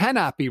thumb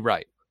cannot be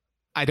right.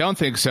 I don't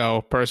think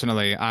so,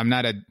 personally. I'm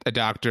not a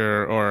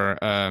doctor or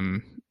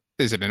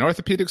is it an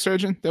orthopedic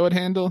surgeon that would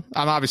handle?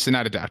 I'm obviously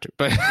not a doctor,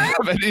 but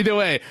either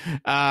way.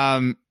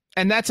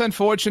 And that's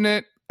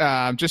unfortunate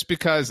just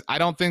because I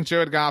don't think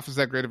Jared Goff is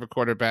that great of a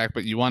quarterback,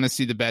 but you want to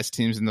see the best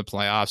teams in the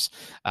playoffs.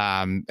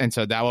 And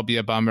so that will be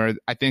a bummer.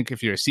 I think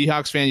if you're a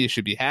Seahawks fan, you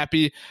should be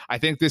happy. I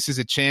think this is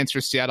a chance for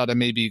Seattle to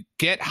maybe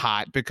get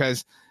hot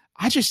because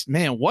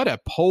what a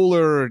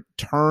polar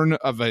turn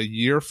of a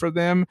year for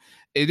them.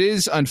 It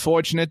is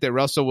unfortunate that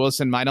Russell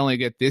Wilson might only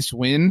get this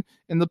win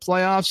in the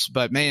playoffs,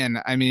 but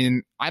man, I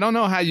mean, I don't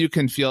know how you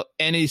can feel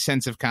any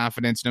sense of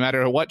confidence no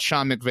matter what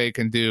Sean McVay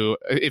can do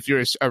if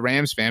you're a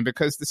Rams fan,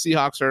 because the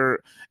Seahawks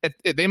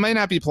they might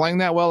not be playing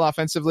that well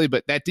offensively,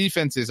 but that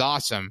defense is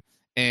awesome.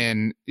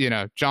 And,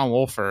 John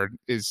Wolford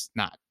is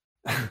not.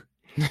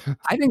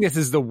 I think this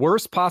is the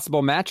worst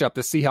possible matchup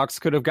the Seahawks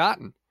could have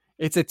gotten.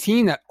 It's a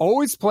team that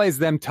always plays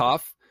them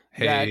tough,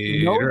 that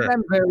knows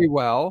them very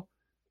well.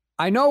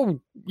 I know,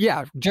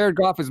 Jared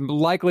Goff is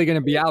likely going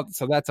to be out,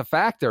 so that's a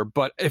factor.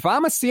 But if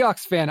I'm a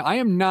Seahawks fan, I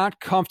am not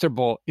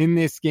comfortable in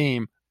this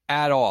game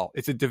at all.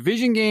 It's a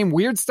division game.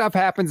 Weird stuff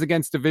happens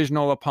against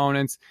divisional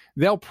opponents.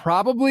 They'll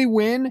probably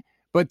win,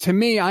 but to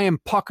me, I am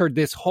puckered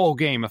this whole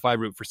game if I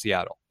root for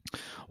Seattle.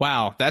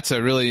 Wow, that's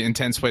a really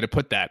intense way to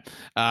put that.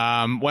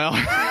 Well,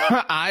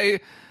 I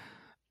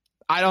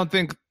don't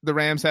think the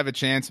Rams have a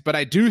chance, but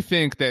I do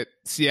think that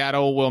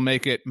Seattle will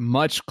make it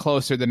much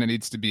closer than it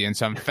needs to be. And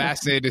so I'm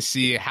fascinated to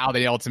see how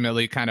they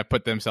ultimately kind of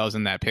put themselves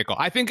in that pickle.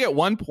 I think at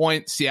one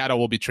point Seattle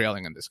will be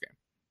trailing in this game.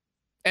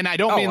 And I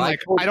don't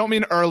I don't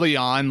mean early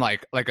on,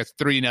 like a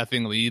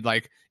 3-0 lead.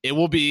 Like it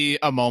will be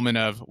a moment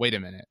of, wait a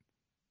minute,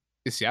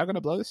 is Seattle going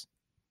to blow this?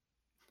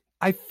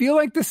 I feel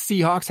like the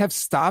Seahawks have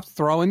stopped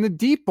throwing the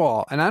deep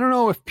ball. And I don't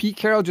know if Pete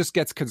Carroll just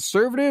gets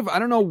conservative. I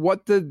don't know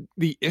what the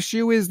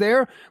issue is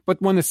there.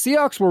 But when the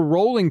Seahawks were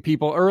rolling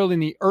people early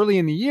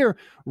in the year,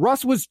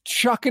 Russ was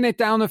chucking it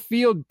down the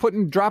field,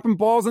 dropping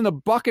balls in the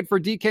bucket for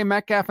DK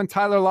Metcalf and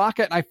Tyler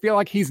Lockett. And I feel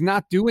like he's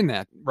not doing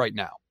that right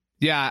now.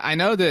 Yeah, I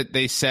know that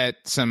they set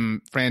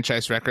some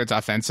franchise records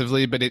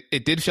offensively, but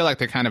it did feel like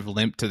they kind of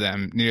limped to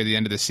them near the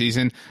end of the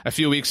season. A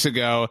few weeks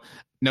ago,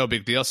 no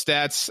big deal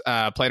stats,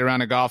 played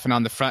around a golf and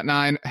on the front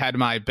nine, had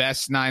my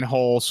best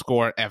 9-hole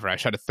score ever. I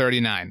shot a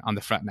 39 on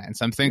the front nine.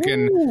 So I'm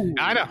thinking, ooh.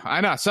 I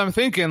know. So I'm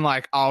thinking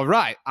like, all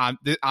right,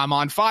 I'm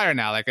on fire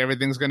now. Like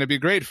everything's going to be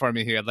great for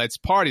me here. Let's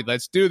party.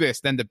 Let's do this.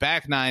 Then the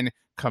back nine,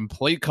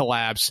 complete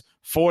collapse,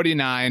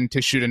 49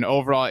 to shoot an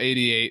overall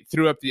 88,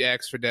 threw up the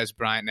X for Des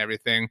Bryant and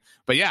everything.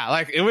 But yeah,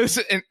 like it was,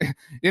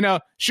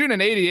 shooting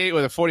an 88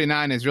 with a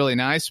 49 is really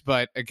nice.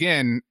 But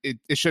again, it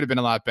should have been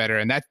a lot better.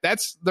 And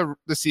that's the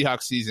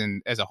Seahawks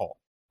season as a whole.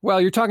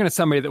 Well, you're talking to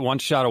somebody that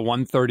once shot a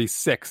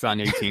 136 on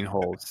 18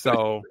 holes.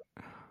 So,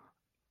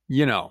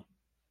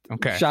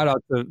 Okay.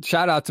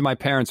 Shout out to my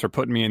parents for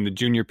putting me in the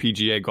junior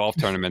PGA golf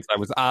tournaments. I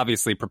was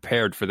obviously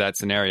prepared for that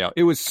scenario.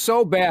 It was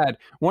so bad.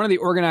 One of the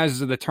organizers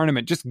of the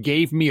tournament just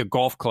gave me a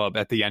golf club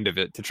at the end of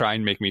it to try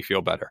and make me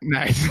feel better.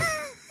 Nice.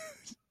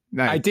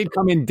 Nice. I did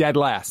come in dead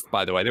last,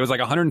 by the way. There was like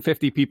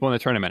 150 people in the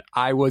tournament.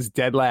 I was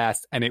dead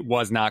last, and it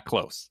was not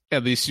close.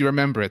 At least you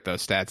remember it,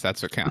 those stats.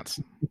 That's what counts.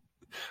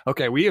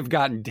 Okay, we have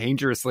gotten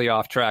dangerously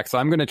off track, so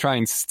I'm going to try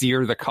and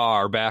steer the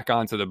car back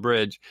onto the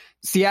bridge.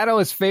 Seattle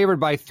is favored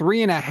by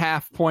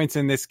 3.5 points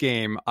in this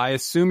game. I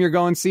assume you're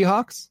going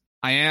Seahawks?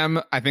 I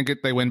am. I think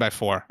they win by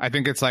 4. I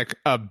think it's like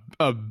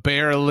a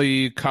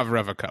barely cover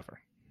of a cover.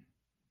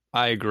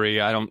 I agree.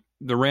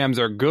 The Rams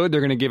are good.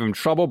 They're going to give him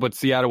trouble, but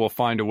Seattle will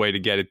find a way to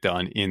get it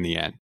done in the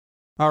end.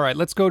 All right,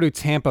 let's go to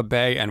Tampa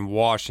Bay and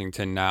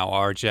Washington now,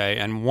 RJ.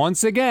 And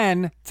once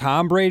again,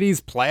 Tom Brady's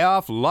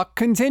playoff luck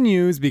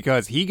continues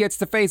because he gets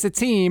to face a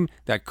team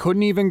that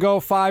couldn't even go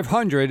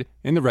 500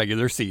 in the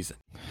regular season.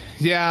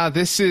 Yeah,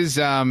 this is,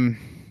 I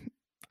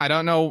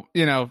don't know,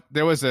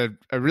 there was a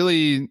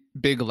really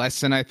big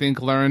lesson, I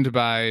think, learned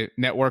by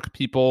network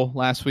people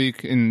last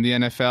week in the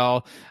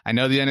NFL. I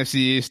know the NFC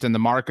East and the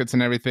markets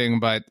and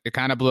everything, but it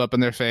kind of blew up in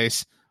their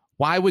face.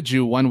 Why would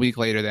you 1 week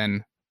later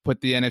then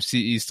put the NFC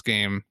East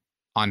game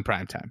on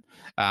primetime?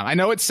 I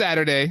know it's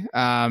Saturday,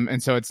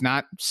 and so it's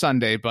not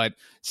Sunday, but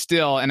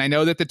still, and I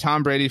know that the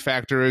Tom Brady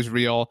factor is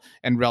real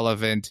and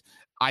relevant.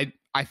 I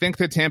think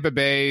that Tampa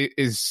Bay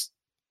is,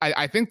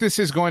 I think this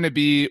is going to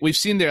be, we've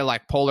seen their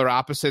like polar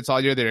opposites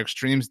all year, their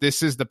extremes.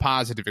 This is the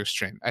positive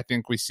extreme, I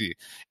think we see.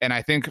 And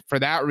I think for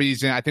that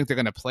reason, I think they're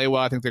going to play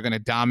well. I think they're going to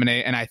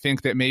dominate. And I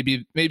think that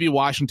maybe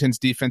Washington's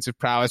defensive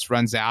prowess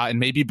runs out and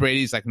maybe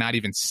Brady's like not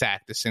even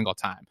sacked a single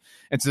time.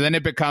 And so then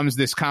it becomes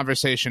this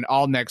conversation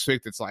all next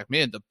week that's like,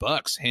 man, the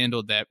Bucs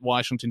handled that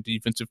Washington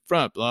defensive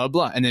front, blah,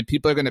 blah. And then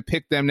people are going to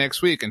pick them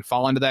next week and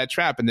fall into that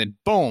trap. And then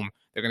boom,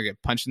 they're going to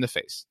get punched in the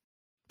face.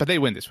 But they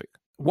win this week.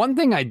 One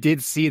thing I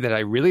did see that I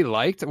really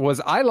liked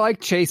was I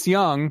liked Chase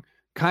Young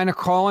kind of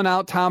calling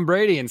out Tom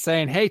Brady and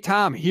saying, hey,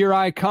 Tom, here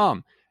I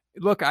come.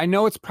 Look, I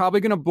know it's probably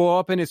going to blow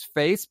up in his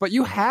face, but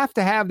you have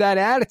to have that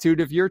attitude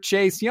if you're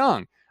Chase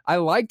Young. I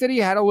liked that he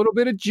had a little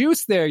bit of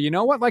juice there. You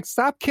know what? Like,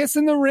 stop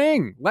kissing the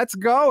ring. Let's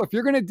go. If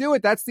you're going to do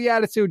it, that's the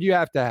attitude you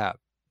have to have.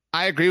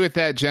 I agree with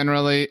that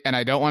generally, and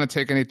I don't want to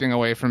take anything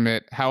away from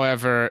it.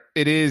 However,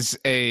 it is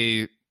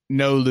a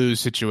no-lose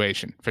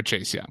situation for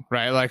Chase Young,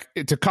 right? Like,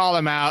 to call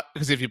him out,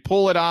 because if you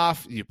pull it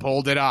off, you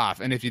pulled it off.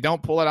 And if you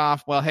don't pull it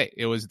off, well, hey,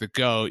 it was the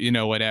go,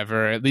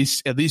 whatever. At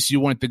least you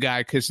weren't the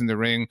guy kissing the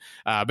ring.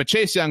 But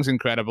Chase Young's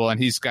incredible, and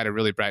he's got a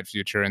really bright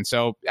future. And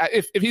so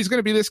if he's going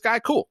to be this guy,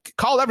 cool.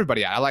 Call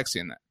everybody out. I like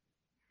seeing that.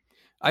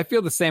 I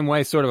feel the same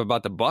way sort of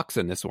about the Bucs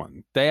in this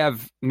one. They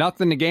have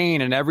nothing to gain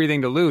and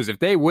everything to lose. If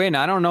they win,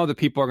 I don't know that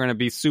people are going to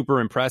be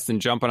super impressed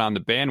and jumping on the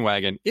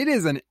bandwagon. It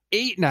is an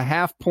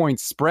 8.5 point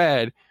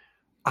spread.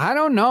 I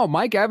don't know.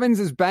 Mike Evans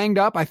is banged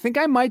up. I think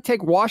I might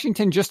take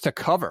Washington just to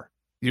cover.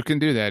 You can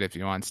do that if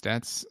you want,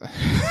 Stats.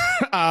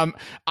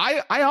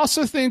 I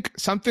also think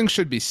something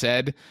should be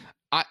said.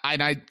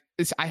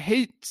 I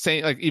hate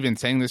saying even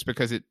saying this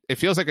because it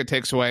feels like it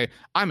takes away.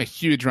 I'm a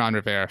huge Ron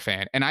Rivera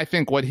fan, and I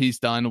think what he's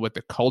done with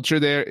the culture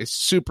there is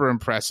super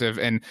impressive.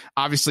 And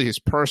obviously his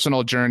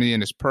personal journey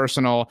and his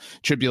personal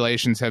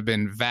tribulations have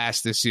been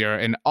vast this year,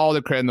 and all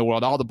the credit in the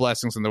world, all the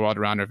blessings in the world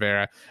around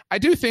Rivera. I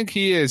do think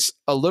he is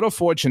a little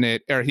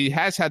fortunate, or he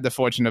has had the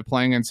fortune of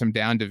playing in some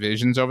down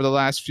divisions over the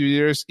last few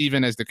years,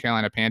 even as the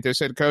Carolina Panthers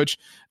head coach.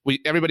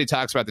 Everybody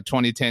talks about the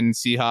 2010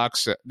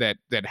 Seahawks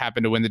that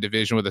happened to win the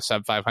division with a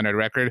sub 500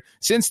 record.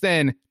 Since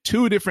then,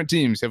 2 different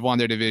teams have won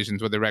their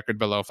divisions with a record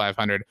below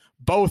 500,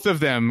 both of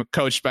them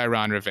coached by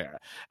Ron Rivera.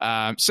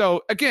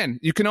 So again,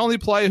 you can only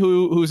play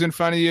who's in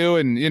front of you.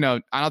 And,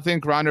 I don't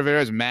think Ron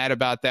Rivera is mad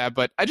about that,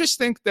 but I just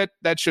think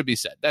that should be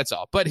said. That's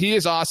all. But he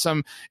is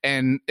awesome.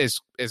 And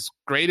as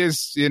great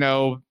as,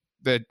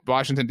 the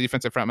Washington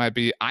defensive front might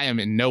be, I am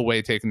in no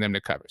way taking them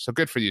to cover. So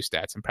good for you,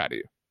 Stats. I'm proud of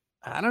you.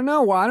 I don't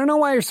know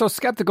why you're so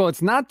skeptical.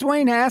 It's not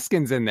Dwayne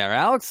Haskins in there.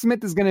 Alex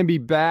Smith is going to be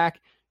back.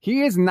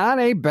 He is not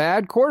a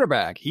bad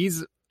quarterback.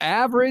 He's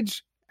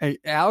average.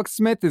 Alex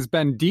Smith has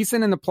been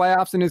decent in the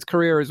playoffs in his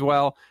career as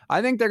well.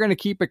 I think they're going to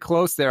keep it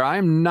close there. I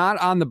am not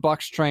on the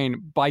Bucs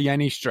train by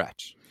any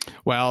stretch.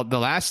 Well, the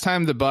last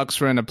time the Bucs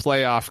were in a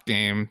playoff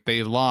game,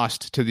 they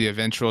lost to the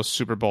eventual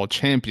Super Bowl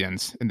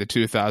champions in the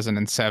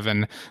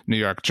 2007 New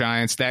York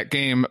Giants. That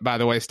game, by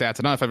the way, Stats, I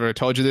don't know if I've ever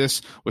told you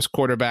this, was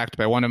quarterbacked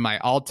by one of my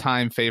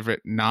all-time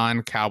favorite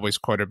non-Cowboys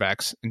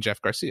quarterbacks in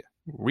Jeff Garcia.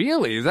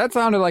 Really? That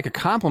sounded like a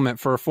compliment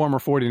for a former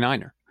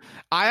 49er.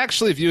 I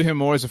actually view him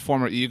more as a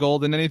former Eagle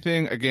than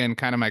anything. Again,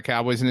 kind of my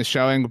Cowboys in his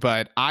showing,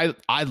 but I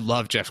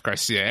love Jeff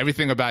Garcia.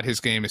 Everything about his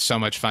game is so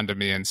much fun to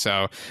me. And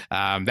so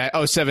that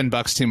 07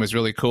 Bucs team was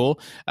really cool.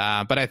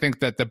 But I think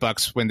that the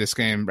Bucs win this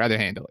game rather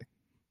handily.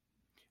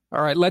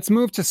 All right, let's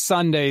move to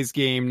Sunday's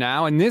game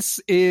now. And this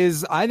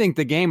is, I think,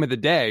 the game of the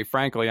day,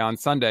 frankly, on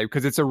Sunday,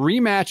 because it's a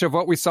rematch of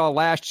what we saw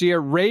last year,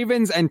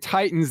 Ravens and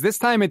Titans. This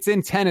time it's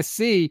in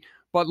Tennessee.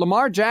 But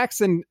Lamar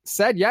Jackson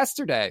said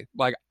yesterday,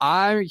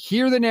 I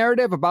hear the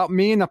narrative about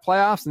me in the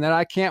playoffs and that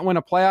I can't win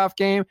a playoff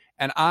game,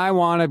 and I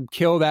want to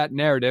kill that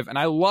narrative. And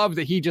I love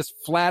that he just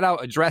flat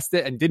out addressed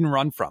it and didn't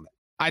run from it.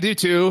 I do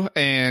too.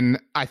 And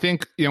I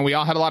think, we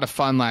all had a lot of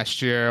fun last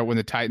year when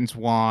the Titans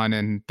won,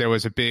 and there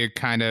was a big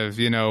kind of,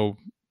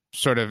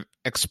 sort of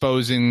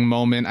exposing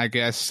moment, I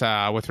guess,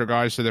 with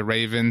regards to the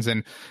Ravens.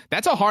 And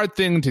that's a hard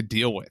thing to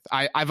deal with.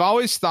 I've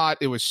always thought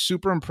it was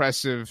super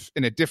impressive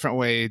in a different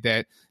way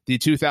that the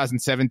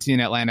 2017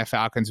 Atlanta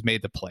Falcons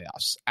made the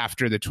playoffs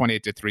after the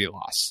 28-3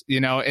 loss,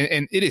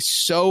 and it is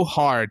so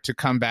hard to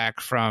come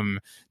back from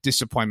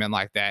disappointment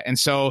like that. And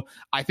so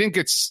I think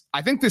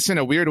this in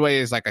a weird way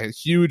is like a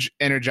huge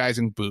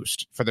energizing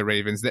boost for the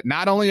Ravens, that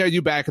not only are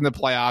you back in the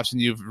playoffs and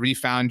you've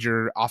refound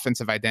your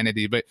offensive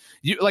identity, but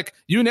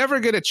you never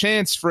get a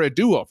chance for a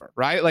do-over,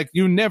 right?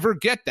 You never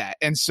get that.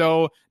 And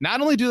so not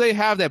only do they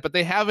have that, but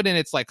they have it in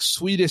its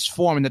sweetest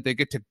form, in that they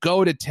get to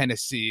go to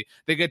Tennessee.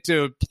 They get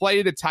to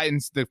play the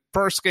Titans the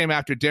first game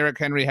after Derrick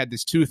Henry had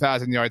this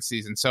 2,000-yard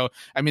season. So,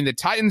 the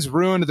Titans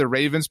ruined the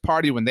Ravens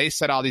party when they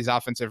set all these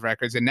offensive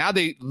records, and now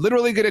they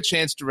literally get a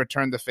chance to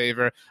return the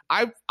favor.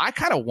 I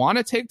kind of want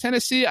to take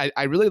Tennessee.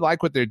 I really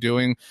like what they're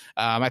doing.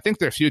 I think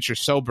their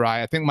future's so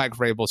bright. I think Mike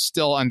Vrabel's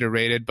still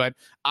underrated, but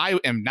I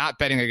am not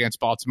betting against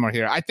Baltimore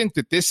here. I think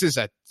that this is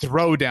a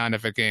throwdown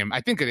of a game.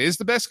 I think it is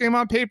the best game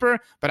on paper,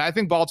 but I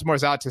think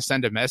Baltimore's out to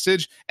send a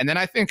message. And then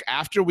I think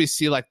after we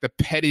see the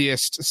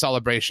pettiest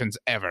celebrations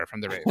ever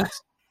from the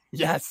Ravens.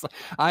 Yes,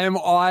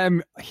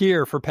 I'm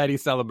here for petty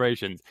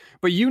celebrations.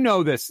 But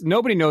this.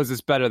 Nobody knows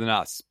this better than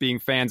us, being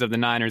fans of the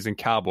Niners and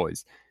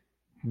Cowboys.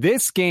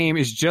 This game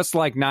is just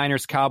like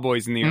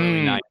Niners-Cowboys in the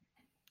early 90s.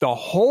 The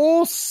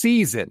whole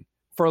season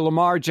for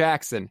Lamar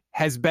Jackson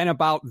has been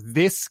about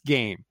this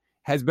game,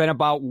 has been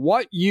about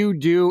what you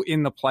do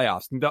in the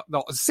playoffs.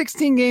 The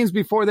 16 games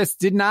before this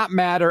did not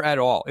matter at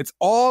all. It's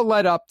all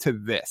led up to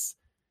this.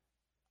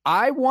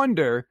 I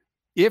wonder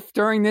if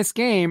during this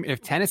game,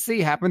 if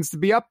Tennessee happens to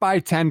be up by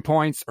 10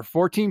 points or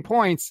 14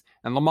 points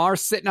and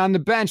Lamar's sitting on the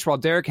bench while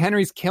Derrick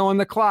Henry's killing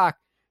the clock,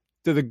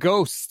 do the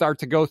ghosts start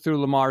to go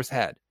through Lamar's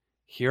head?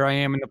 Here I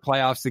am in the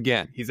playoffs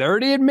again. He's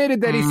already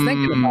admitted that he's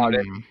thinking about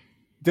it.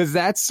 Does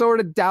that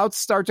sort of doubt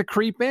start to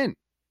creep in?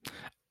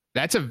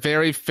 That's a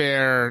very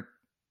fair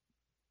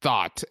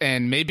thought.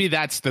 And maybe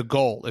that's the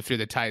goal if you're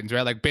the Titans,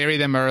 right? Bury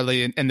them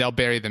early and they'll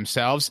bury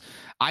themselves.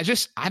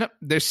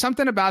 There's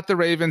something about the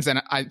Ravens and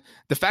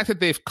the fact that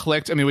they've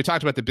clicked. We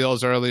talked about the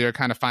Bills earlier,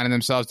 kind of finding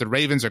themselves. The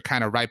Ravens are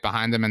kind of right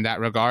behind them in that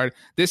regard.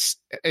 This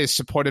is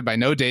supported by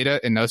no data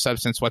and no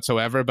substance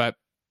whatsoever, but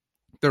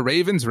the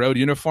Ravens road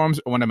uniforms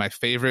are one of my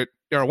favorite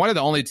are one of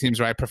the only teams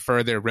where I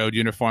prefer their road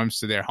uniforms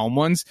to their home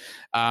ones.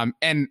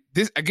 And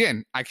this,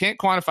 again, I can't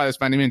quantify this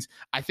by any means.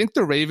 I think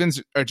the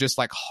Ravens are just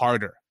like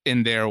harder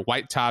in their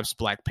white tops,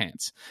 black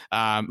pants.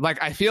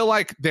 Like I feel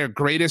like their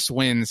greatest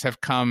wins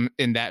have come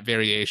in that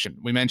variation.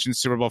 We mentioned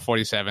Super Bowl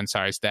 47,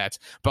 sorry stats,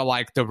 but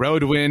like the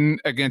road win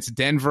against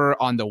Denver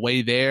on the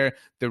way there,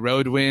 the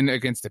road win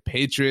against the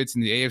Patriots in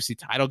the AFC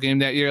title game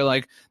that year.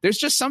 Like there's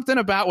just something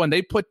about when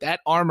they put that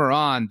armor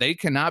on, they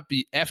cannot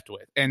be effed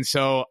with. And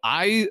so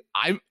I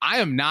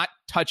am not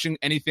touching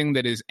anything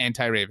that is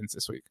anti-Ravens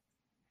this week.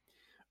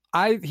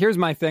 Here's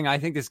my thing. I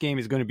think this game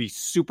is going to be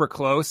super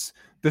close.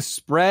 The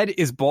spread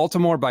is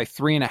Baltimore by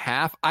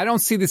 3.5. I don't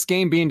see this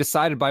game being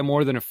decided by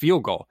more than a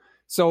field goal.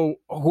 So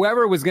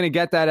whoever was going to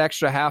get that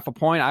extra half a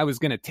point, I was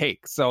going to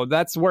take. So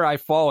that's where I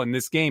fall in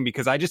this game,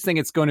 because I just think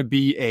it's going to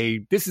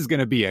be this is going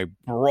to be a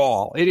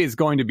brawl. It is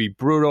going to be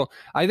brutal.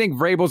 I think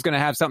Vrabel's going to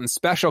have something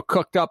special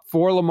cooked up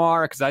for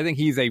Lamar, because I think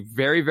he's a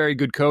very, very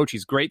good coach.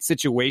 He's great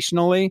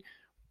situationally.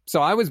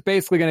 So I was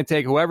basically going to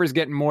take whoever's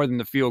getting more than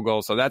the field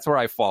goal. So that's where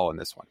I fall in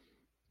this one.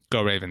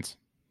 Go Ravens.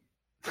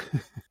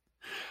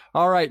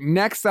 All right,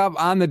 next up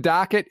on the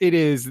docket, it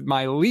is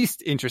my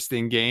least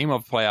interesting game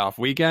of playoff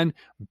weekend,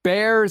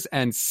 Bears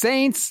and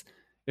Saints.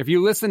 If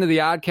you listen to the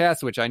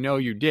oddcast, which I know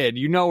you did,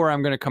 you know where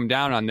I'm going to come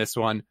down on this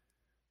one.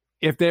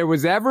 If there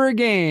was ever a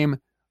game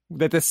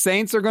that the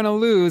Saints are going to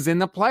lose in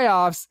the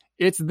playoffs,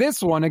 it's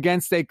this one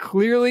against a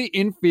clearly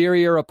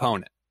inferior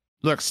opponent.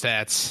 Look,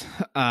 Stats,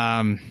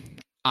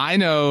 I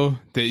know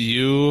that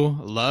you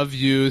love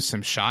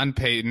some Sean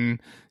Payton,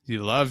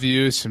 you love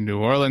some New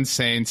Orleans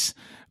Saints,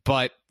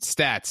 but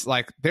Stats,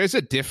 like there's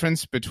a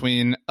difference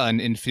between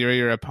an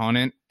inferior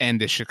opponent and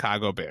the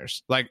Chicago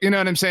Bears. Like, you know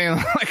what I'm saying?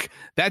 Like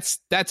that's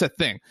a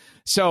thing.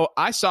 So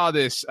I saw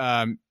this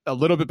a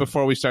little bit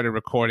before we started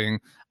recording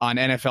on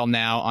NFL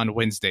Now on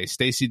Wednesday.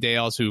 Stacey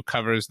Dales, who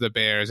covers the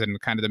Bears and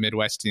kind of the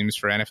Midwest teams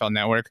for NFL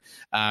Network,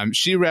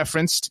 she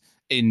referenced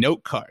a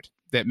note card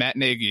that Matt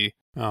Nagy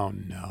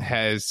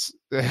has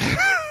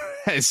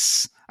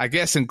I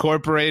guess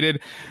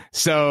incorporated.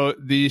 So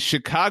the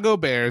Chicago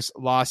Bears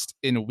lost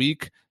in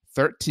week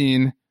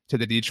 13 to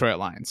the Detroit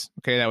Lions.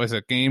 Okay, that was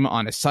a game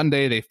on a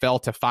Sunday. They fell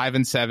to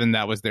 5-7.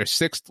 That was their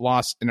 6th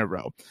loss in a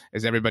row,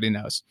 as everybody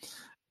knows.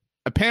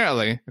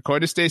 Apparently,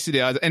 according to Stacey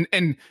Dale,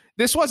 and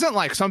this wasn't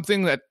like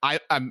something that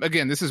I'm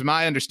again, this is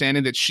my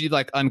understanding that she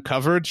like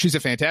uncovered. She's a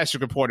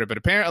fantastic reporter, but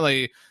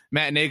apparently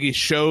Matt Nagy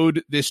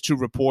showed this to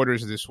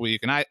reporters this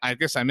week, and I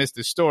guess I missed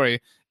this story.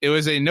 It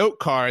was a note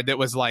card that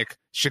was like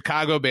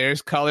Chicago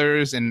Bears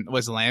colors and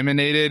was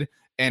laminated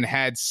and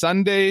had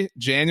Sunday,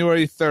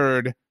 January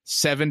 3rd,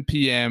 7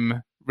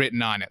 p.m.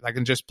 written on it, like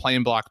in just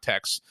plain block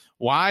text.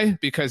 Why?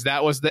 Because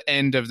that was the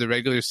end of the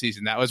regular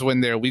season. That was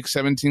when their Week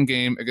 17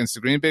 game against the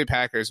Green Bay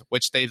Packers,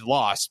 which they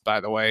lost, by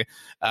the way,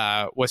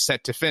 was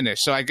set to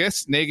finish. So I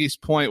guess Nagy's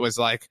point was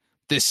like,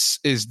 this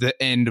is the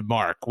end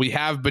mark. We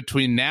have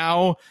between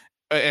now,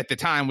 at the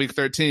time, Week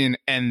 13,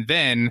 and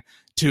then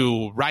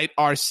to write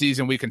our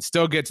season. We can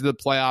still get to the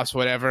playoffs,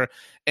 whatever.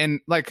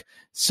 And like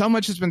so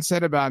much has been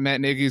said about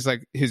Matt Nagy's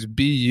like his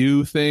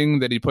BU thing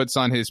that he puts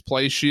on his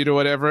play sheet or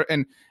whatever.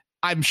 And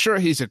I'm sure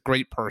he's a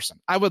great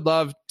person. I would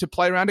love to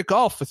play around at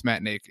golf with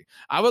Matt Nagy.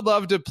 I would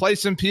love to play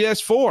some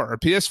PS4 or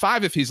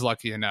PS5 if he's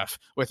lucky enough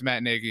with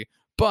Matt Nagy.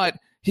 But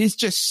he's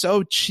just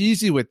so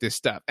cheesy with this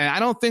stuff. And I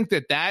don't think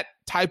that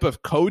type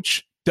of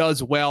coach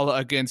does well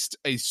against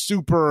a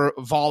super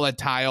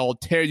volatile,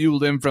 tear you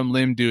limb from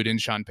limb dude in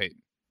Sean Payton.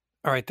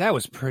 All right, that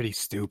was pretty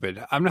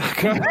stupid. I'm not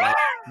going to lie.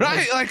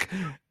 Right? Like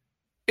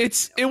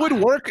it would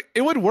work.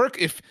 It would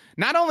work if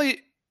not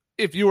only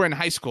if you were in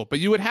high school, but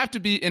you would have to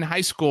be in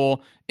high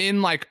school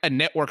in like a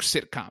network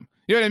sitcom.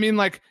 You know what I mean?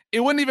 Like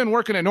it wouldn't even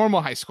work in a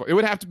normal high school. It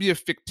would have to be a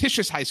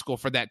fictitious high school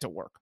for that to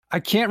work. I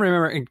can't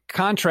remember. And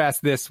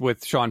contrast this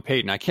with Sean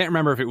Payton. I can't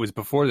remember if it was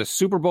before the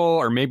Super Bowl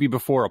or maybe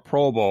before a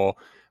Pro Bowl,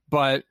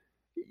 but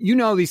you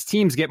know these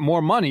teams get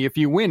more money if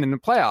you win in the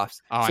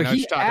playoffs. Oh, so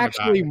he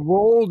actually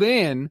rolled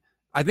in,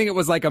 I think it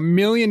was like $1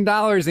 million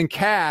in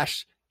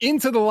cash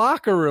into the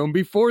locker room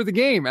before the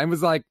game and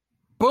was like,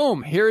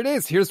 boom, here it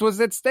is. Here's what's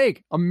at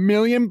stake. $1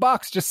 million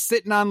just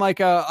sitting on like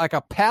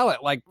a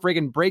pallet, like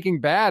friggin'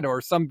 Breaking Bad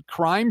or some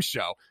crime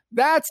show.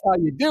 That's how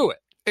you do it.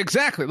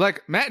 Exactly.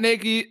 Like Matt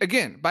Nagy,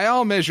 again, by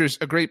all measures,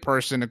 a great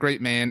person, a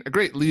great man, a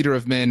great leader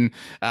of men.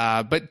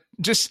 But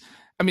just,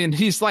 I mean,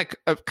 he's like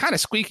a kind of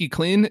squeaky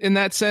clean in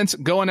that sense,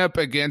 going up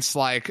against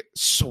like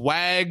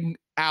swag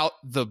out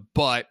the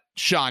butt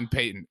Sean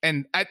Payton.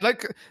 And I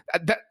like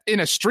that in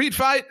a street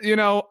fight, you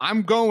know,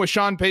 I'm going with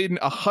Sean Payton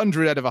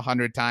 100 out of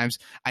 100 times.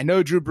 I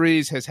know Drew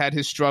Brees has had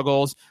his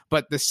struggles,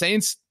 but the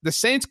Saints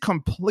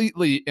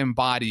completely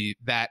embody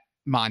that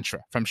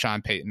mantra from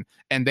Sean Payton,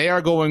 and they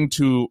are going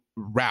to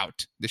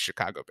rout the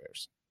Chicago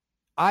Bears.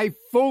 I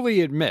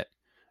fully admit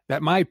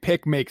that my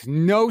pick makes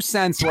no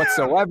sense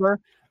whatsoever,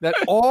 that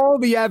all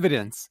the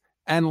evidence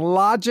and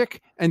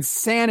logic and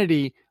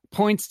sanity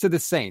points to the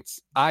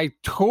Saints. I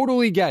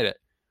totally get it.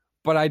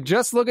 But I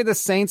just look at the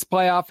Saints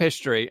playoff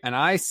history and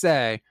I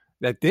say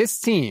that this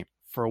team,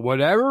 for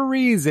whatever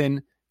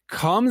reason,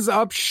 comes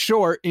up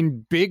short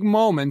in big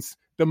moments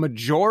the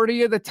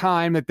majority of the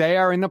time that they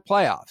are in the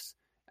playoffs.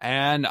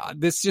 And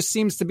this just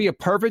seems to be a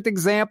perfect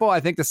example.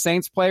 I think the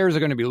Saints players are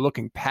going to be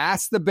looking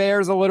past the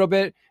Bears a little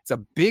bit. It's a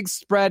big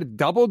spread,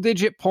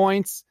 double-digit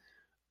points.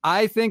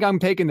 I think I'm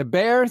taking the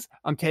Bears.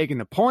 I'm taking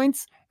the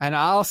points. And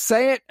I'll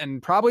say it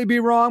and probably be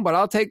wrong, but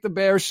I'll take the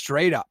Bears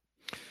straight up.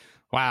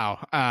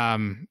 Wow.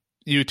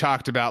 You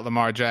talked about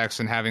Lamar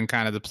Jackson having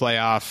kind of the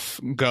playoff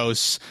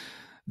ghosts.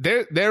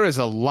 There is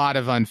a lot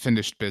of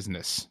unfinished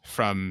business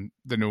from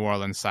the New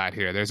Orleans side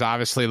here. There's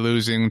obviously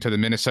losing to the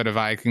Minnesota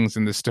Vikings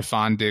in the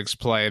Stephon Diggs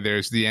play.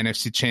 There's the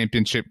NFC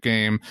Championship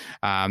game.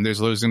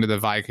 There's losing to the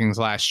Vikings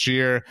last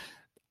year.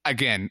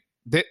 Again,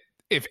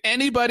 if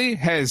anybody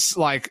has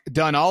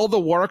done all the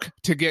work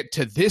to get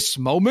to this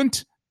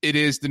moment, it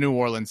is the New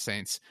Orleans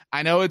Saints.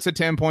 I know it's a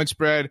 10-point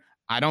spread.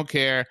 I don't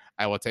care.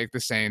 I will take the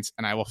Saints,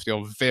 and I will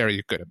feel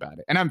very good about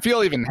it. And I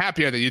feel even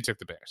happier that you took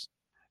the Bears.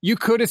 You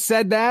could have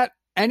said that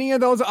any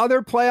of those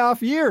other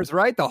playoff years,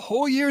 right? The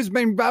whole year's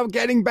been about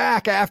getting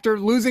back after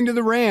losing to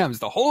the Rams.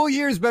 The whole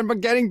year's been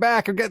about getting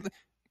back,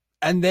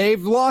 and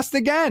they've lost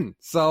again.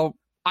 So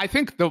I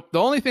think the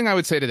only thing I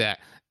would say to that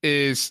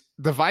is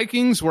the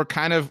Vikings were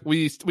kind of,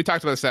 we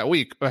talked about this that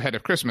week ahead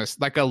of Christmas,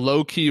 like a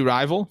low-key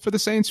rival for the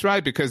Saints,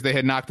 right? Because they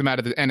had knocked them out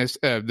of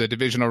the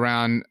divisional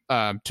round 2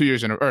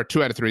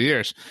 out of 3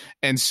 years.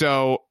 And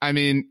so, I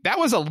mean, that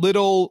was a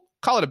little,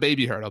 call it a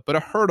baby hurdle, but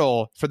a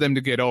hurdle for them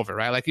to get over,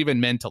 right? Like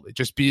even mentally,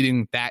 just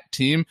beating that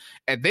team.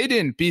 And they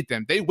didn't beat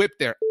them. They whipped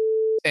their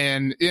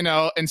and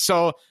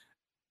so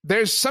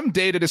there's some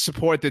data to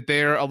support that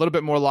they're a little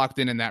bit more locked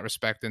in that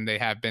respect than they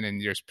have been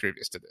in years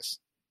previous to this.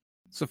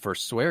 It's the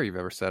first swear you've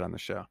ever said on the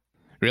show.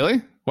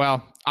 Really?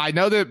 Well, I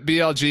know that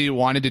BLG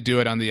wanted to do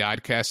it on the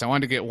Oddcast. I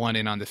wanted to get one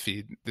in on the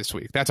feed this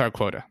week. That's our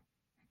quota.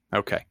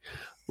 Okay.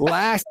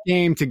 Last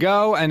game to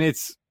go, and it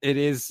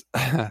is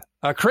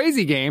a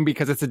crazy game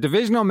because it's a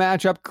divisional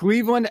matchup,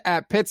 Cleveland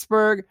at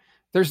Pittsburgh.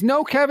 There's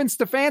no Kevin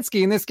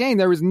Stefanski in this game.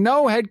 There is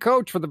no head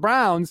coach for the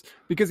Browns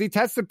because he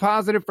tested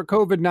positive for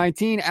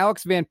COVID-19.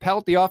 Alex Van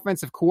Pelt, the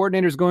offensive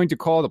coordinator, is going to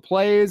call the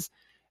plays,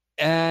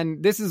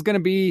 and this is going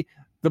to be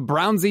the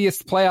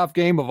Brownsiest playoff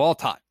game of all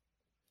time.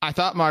 I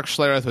thought Mark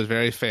Schlereth was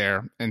very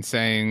fair in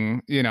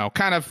saying,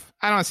 kind of,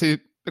 I don't see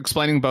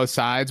explaining both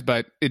sides,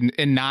 but in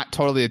not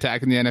totally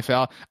attacking the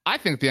NFL. I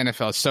think the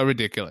NFL is so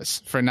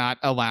ridiculous for not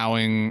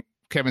allowing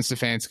Kevin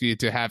Stefanski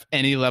to have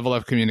any level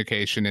of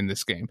communication in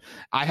this game.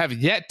 I have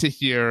yet to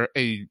hear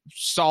a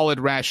solid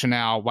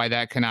rationale why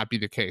that cannot be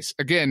the case.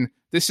 Again,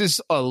 this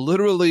is a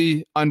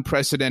literally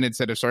unprecedented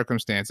set of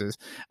circumstances.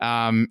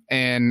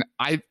 And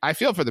I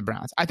feel for the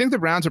Browns. I think the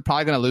Browns are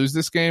probably going to lose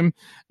this game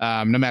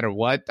no matter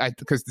what,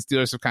 because the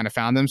Steelers have kind of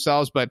found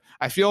themselves. But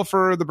I feel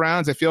for the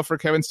Browns. I feel for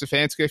Kevin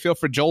Stefanski. I feel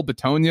for Joel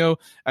Bitonio.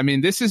 I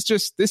mean, this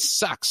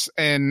sucks.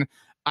 And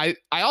I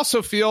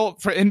also feel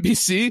for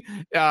NBC.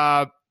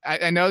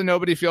 I know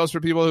nobody feels for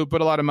people who put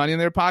a lot of money in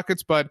their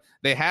pockets, but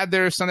they had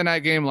their Sunday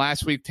night game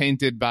last week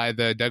tainted by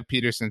the Doug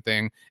Peterson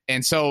thing.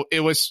 And so it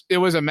was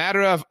a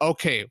matter of,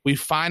 okay, we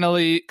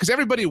finally, because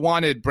everybody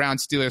wanted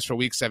Browns Steelers for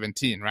week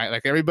 17, right?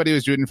 Like everybody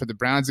was rooting for the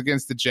Browns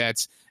against the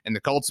Jets and the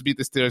Colts beat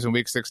the Steelers in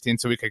week 16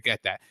 so we could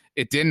get that.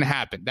 It didn't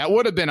happen. That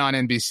would have been on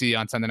NBC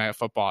on Sunday Night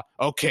Football.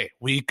 Okay,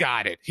 we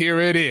got it.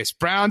 Here it is.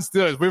 Browns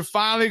Steelers. We're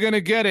finally going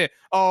to get it.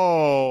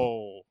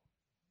 Oh,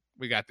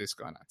 we got this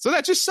going on. So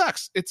that just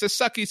sucks. It's a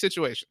sucky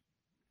situation.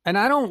 And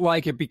I don't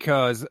like it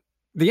because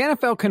the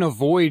NFL can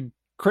avoid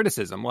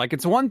criticism. Like,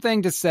 it's one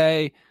thing to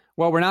say,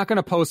 well, we're not going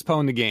to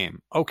postpone the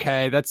game.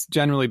 Okay, that's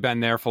generally been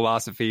their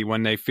philosophy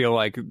when they feel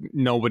like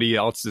nobody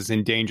else is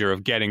in danger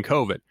of getting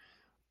COVID.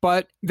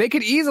 But they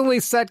could easily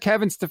set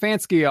Kevin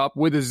Stefanski up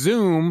with a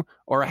Zoom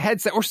or a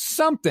headset or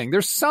something.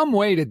 There's some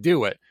way to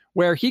do it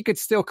where he could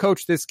still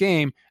coach this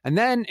game. And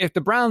then if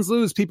the Browns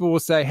lose, people will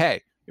say,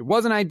 hey, it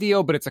wasn't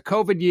ideal, but it's a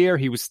COVID year.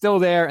 He was still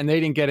there and they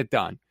didn't get it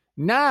done.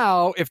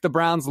 Now, if the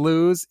Browns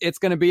lose, it's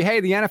going to be,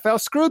 hey, the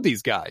NFL screwed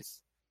these guys.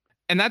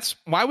 And that's,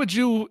 why would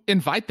you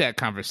invite that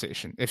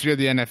conversation if you're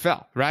the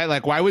NFL, right?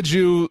 Like, why would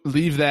you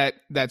leave that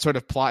sort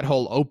of plot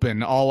hole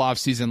open all off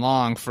season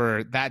long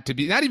for that to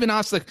be, not even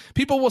us, like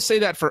people will say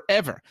that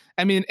forever.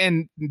 I mean,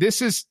 and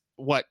this is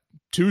what,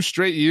 2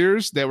 straight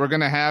years that we're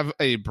going to have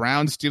a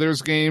Browns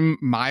Steelers game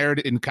mired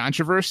in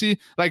controversy.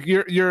 Like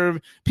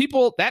your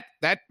people, that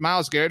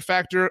Myles Garrett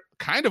factor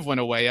kind of went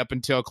away up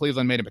until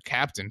Cleveland made him a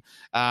captain.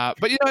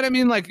 But you know what I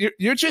mean? Like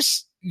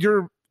it's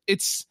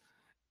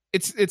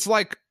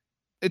like,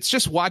 it's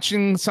just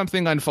watching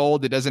something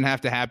unfold that doesn't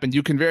have to happen.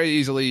 You can very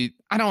easily,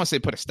 I don't want to say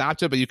put a stop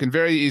to it, but you can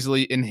very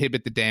easily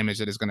inhibit the damage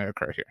that is going to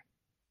occur here.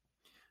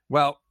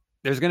 Well,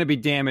 there's going to be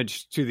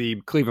damage to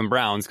the Cleveland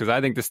Browns because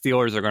I think the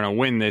Steelers are going to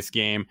win this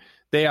game.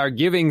 They are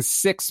giving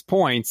 6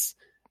 points.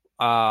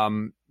 Are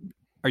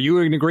you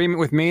in agreement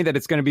with me that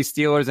it's going to be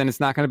Steelers and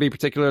it's not going to be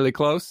particularly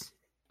close?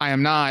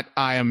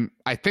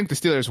 I think the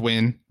Steelers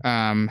win.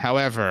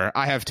 However,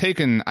 I have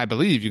taken, I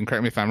believe, you can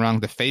correct me if I'm wrong,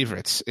 the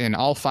favorites in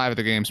all 5 of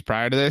the games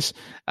prior to this.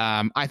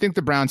 I think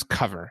the Browns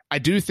cover. I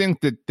do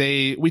think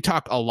that we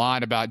talk a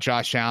lot about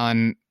Josh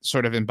Allen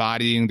sort of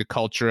embodying the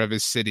culture of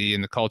his city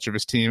and the culture of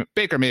his team.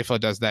 Baker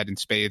Mayfield does that in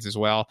spades as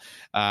well.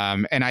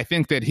 And I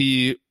think that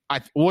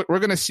we're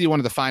going to see one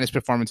of the finest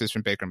performances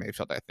from Baker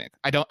Mayfield, I think.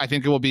 I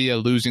think it will be a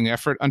losing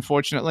effort,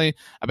 unfortunately,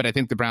 but I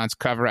think the Browns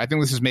cover. I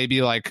think this is maybe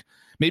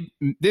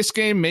this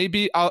game,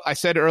 I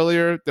said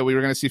earlier that we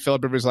were going to see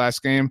Phillip Rivers'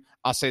 last game.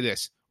 I'll say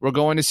this. We're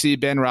going to see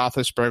Ben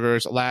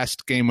Roethlisberger's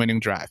last game-winning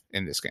drive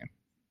in this game.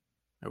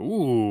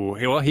 Ooh,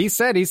 well, he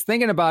said he's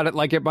thinking about it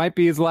like it might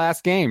be his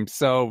last game,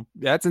 so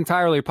that's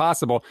entirely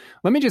possible.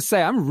 Let me just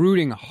say, I'm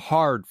rooting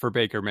hard for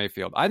Baker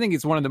Mayfield. I think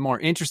he's one of the more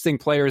interesting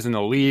players in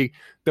the league.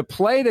 The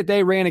play that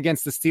they ran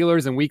against the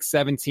Steelers in Week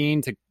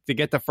 17 to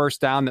get the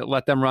first down that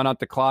let them run out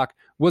the clock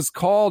was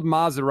called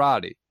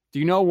Maserati. Do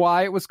you know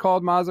why it was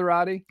called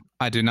Maserati?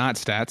 I do not,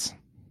 Stats.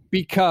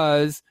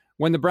 Because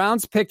when the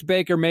Browns picked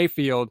Baker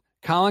Mayfield,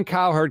 Colin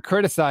Cowherd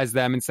criticized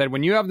them and said,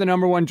 when you have the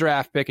number 1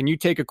 draft pick and you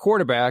take a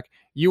quarterback,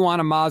 you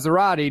want a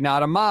Maserati,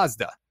 not a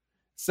Mazda.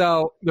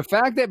 So the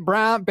fact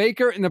that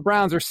Baker and the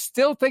Browns are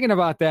still thinking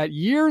about that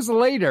years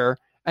later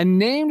and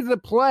named the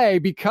play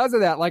because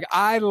of that,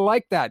 I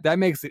like that. That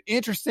makes it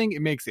interesting.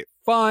 It makes it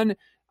fun.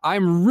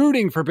 I'm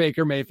rooting for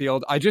Baker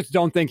Mayfield. I just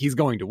don't think he's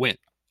going to win.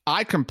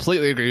 I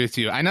completely agree with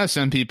you. I know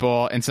some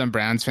people and some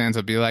Browns fans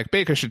will be like,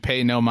 Baker should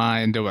pay no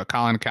mind to what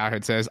Colin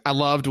Cowherd says. I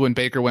loved when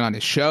Baker went on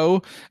his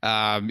show,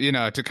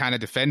 to kind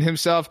of defend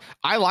himself.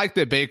 I like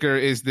that Baker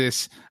is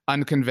this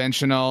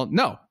unconventional,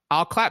 no,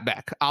 I'll clap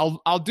back.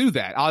 I'll do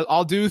that.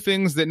 I'll do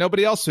things that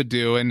nobody else would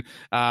do. And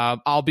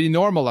I'll be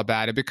normal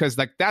about it because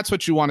that's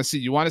what you want to see.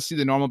 You want to see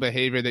the normal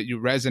behavior that you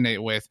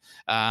resonate with,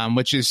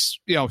 which is,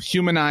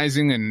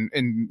 humanizing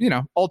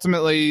and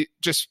ultimately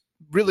just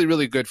really,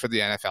 really good for the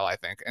NFL, I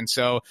think. And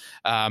so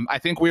I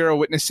think we are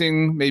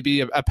witnessing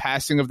maybe a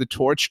passing of the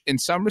torch in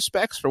some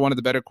respects for one of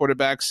the better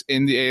quarterbacks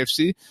in the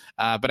AFC.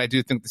 But I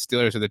do think the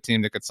Steelers are the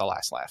team that gets the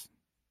last laugh.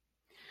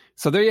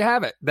 So there you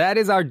have it. That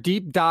is our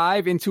deep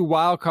dive into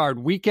Wildcard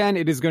Weekend.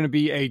 It is going to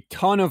be a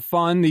ton of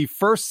fun. The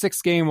first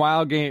 6-game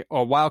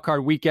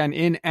Wildcard Weekend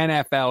in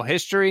NFL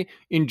history.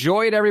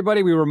 Enjoy it,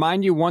 everybody. We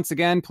remind you once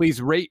again,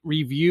 please rate,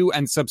 review,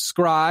 and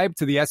subscribe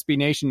to the SB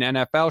Nation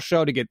NFL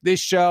show to get this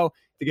show,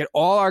 to get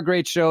all our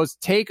great shows.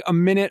 Take a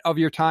minute of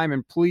your time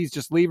and please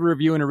just leave a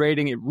review and a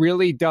rating. It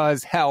really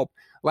does help.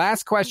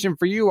 Last question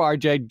for you,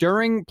 RJ.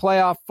 During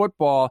playoff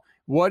football,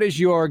 what is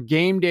your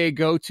game day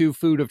go-to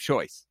food of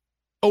choice?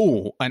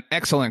 Oh, an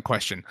excellent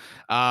question.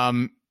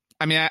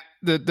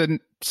 The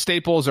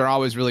staples are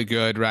always really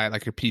good, right?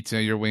 Like your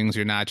pizza, your wings,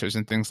 your nachos,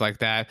 and things like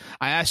that.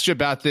 I asked you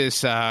about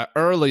this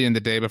early in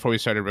the day before we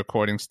started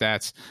recording,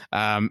 Stats.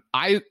 I'm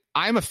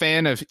a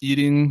fan of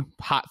eating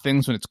hot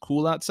things when it's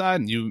cool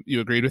outside, and you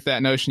agreed with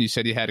that notion. You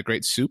said you had a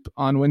great soup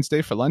on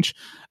Wednesday for lunch.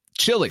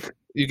 Chili.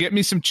 You get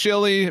me some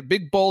chili, a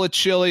big bowl of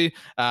chili.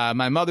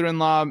 My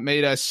mother-in-law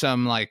made us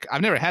some, I've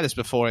never had this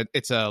before.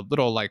 It's a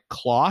little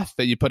cloth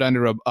that you put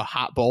under a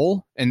hot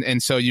bowl.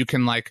 And so you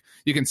can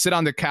sit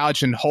on the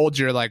couch and hold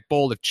your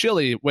bowl of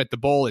chili with the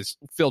bowl is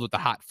filled with the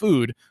hot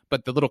food.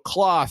 But the little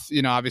cloth,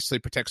 obviously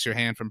protects your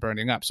hand from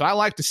burning up. So I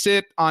like to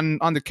sit on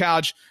the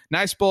couch,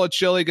 nice bowl of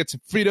chili, get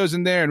some Fritos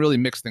in there and really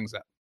mix things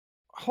up.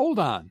 Hold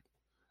on.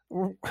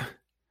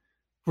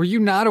 Were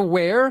you not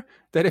aware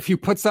that if you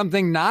put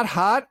something not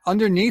hot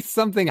underneath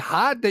something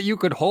hot, that you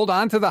could hold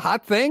on to the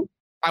hot thing?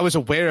 I was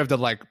aware of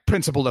the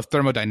principle of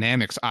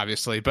thermodynamics,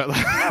 obviously, but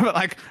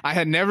I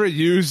had never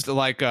used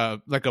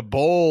a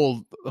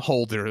bowl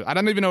holder. I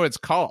don't even know what it's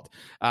called.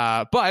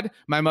 But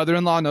my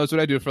mother-in-law knows what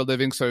I do for a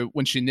living, so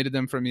when she knitted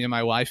them for me and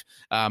my wife,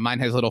 mine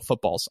has little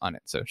footballs on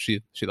it, so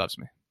she loves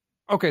me.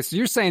 Okay, so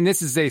you're saying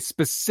this is a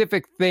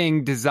specific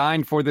thing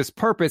designed for this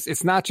purpose.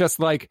 It's not just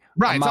right.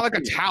 It's not like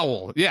a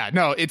towel. Yeah,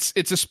 no, it's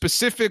a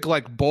specific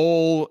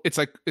bowl. It's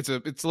a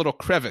little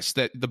crevice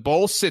that the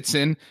bowl sits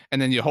in,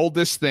 and then you hold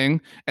this thing,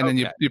 and then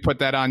you put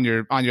that on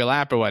your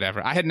lap or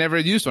whatever. I had never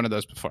used one of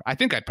those before. I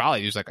think I'd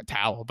probably use a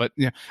towel, but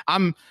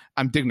I'm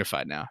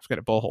dignified now. I've got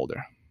a bowl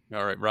holder.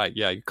 All right,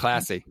 yeah, you're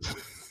classy.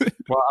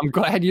 Well, I'm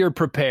glad you're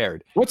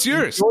prepared. What's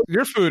yours?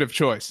 Your food of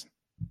choice?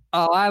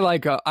 I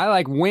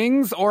like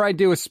wings, or I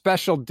do a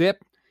special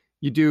dip.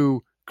 You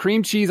do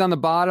cream cheese on the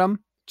bottom,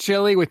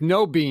 chili with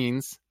no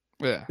beans.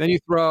 Yeah. Then you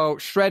throw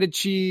shredded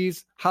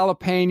cheese,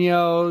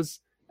 jalapenos,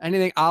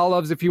 anything,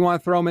 olives if you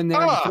want to throw them in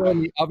there. You throw them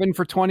in the oven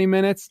for 20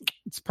 minutes.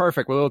 It's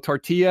perfect. With a little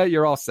tortilla,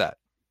 you're all set.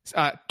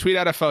 Tweet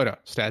out a photo,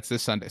 Stats,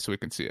 this Sunday so we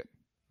can see it.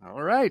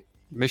 All right.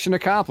 Mission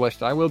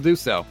accomplished. I will do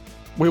so.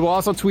 We will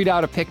also tweet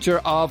out a picture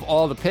of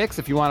all the picks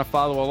if you want to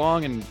follow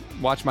along and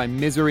watch my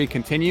misery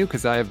continue,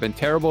 because I have been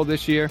terrible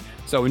this year.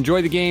 So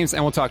enjoy the games,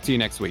 and we'll talk to you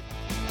next week.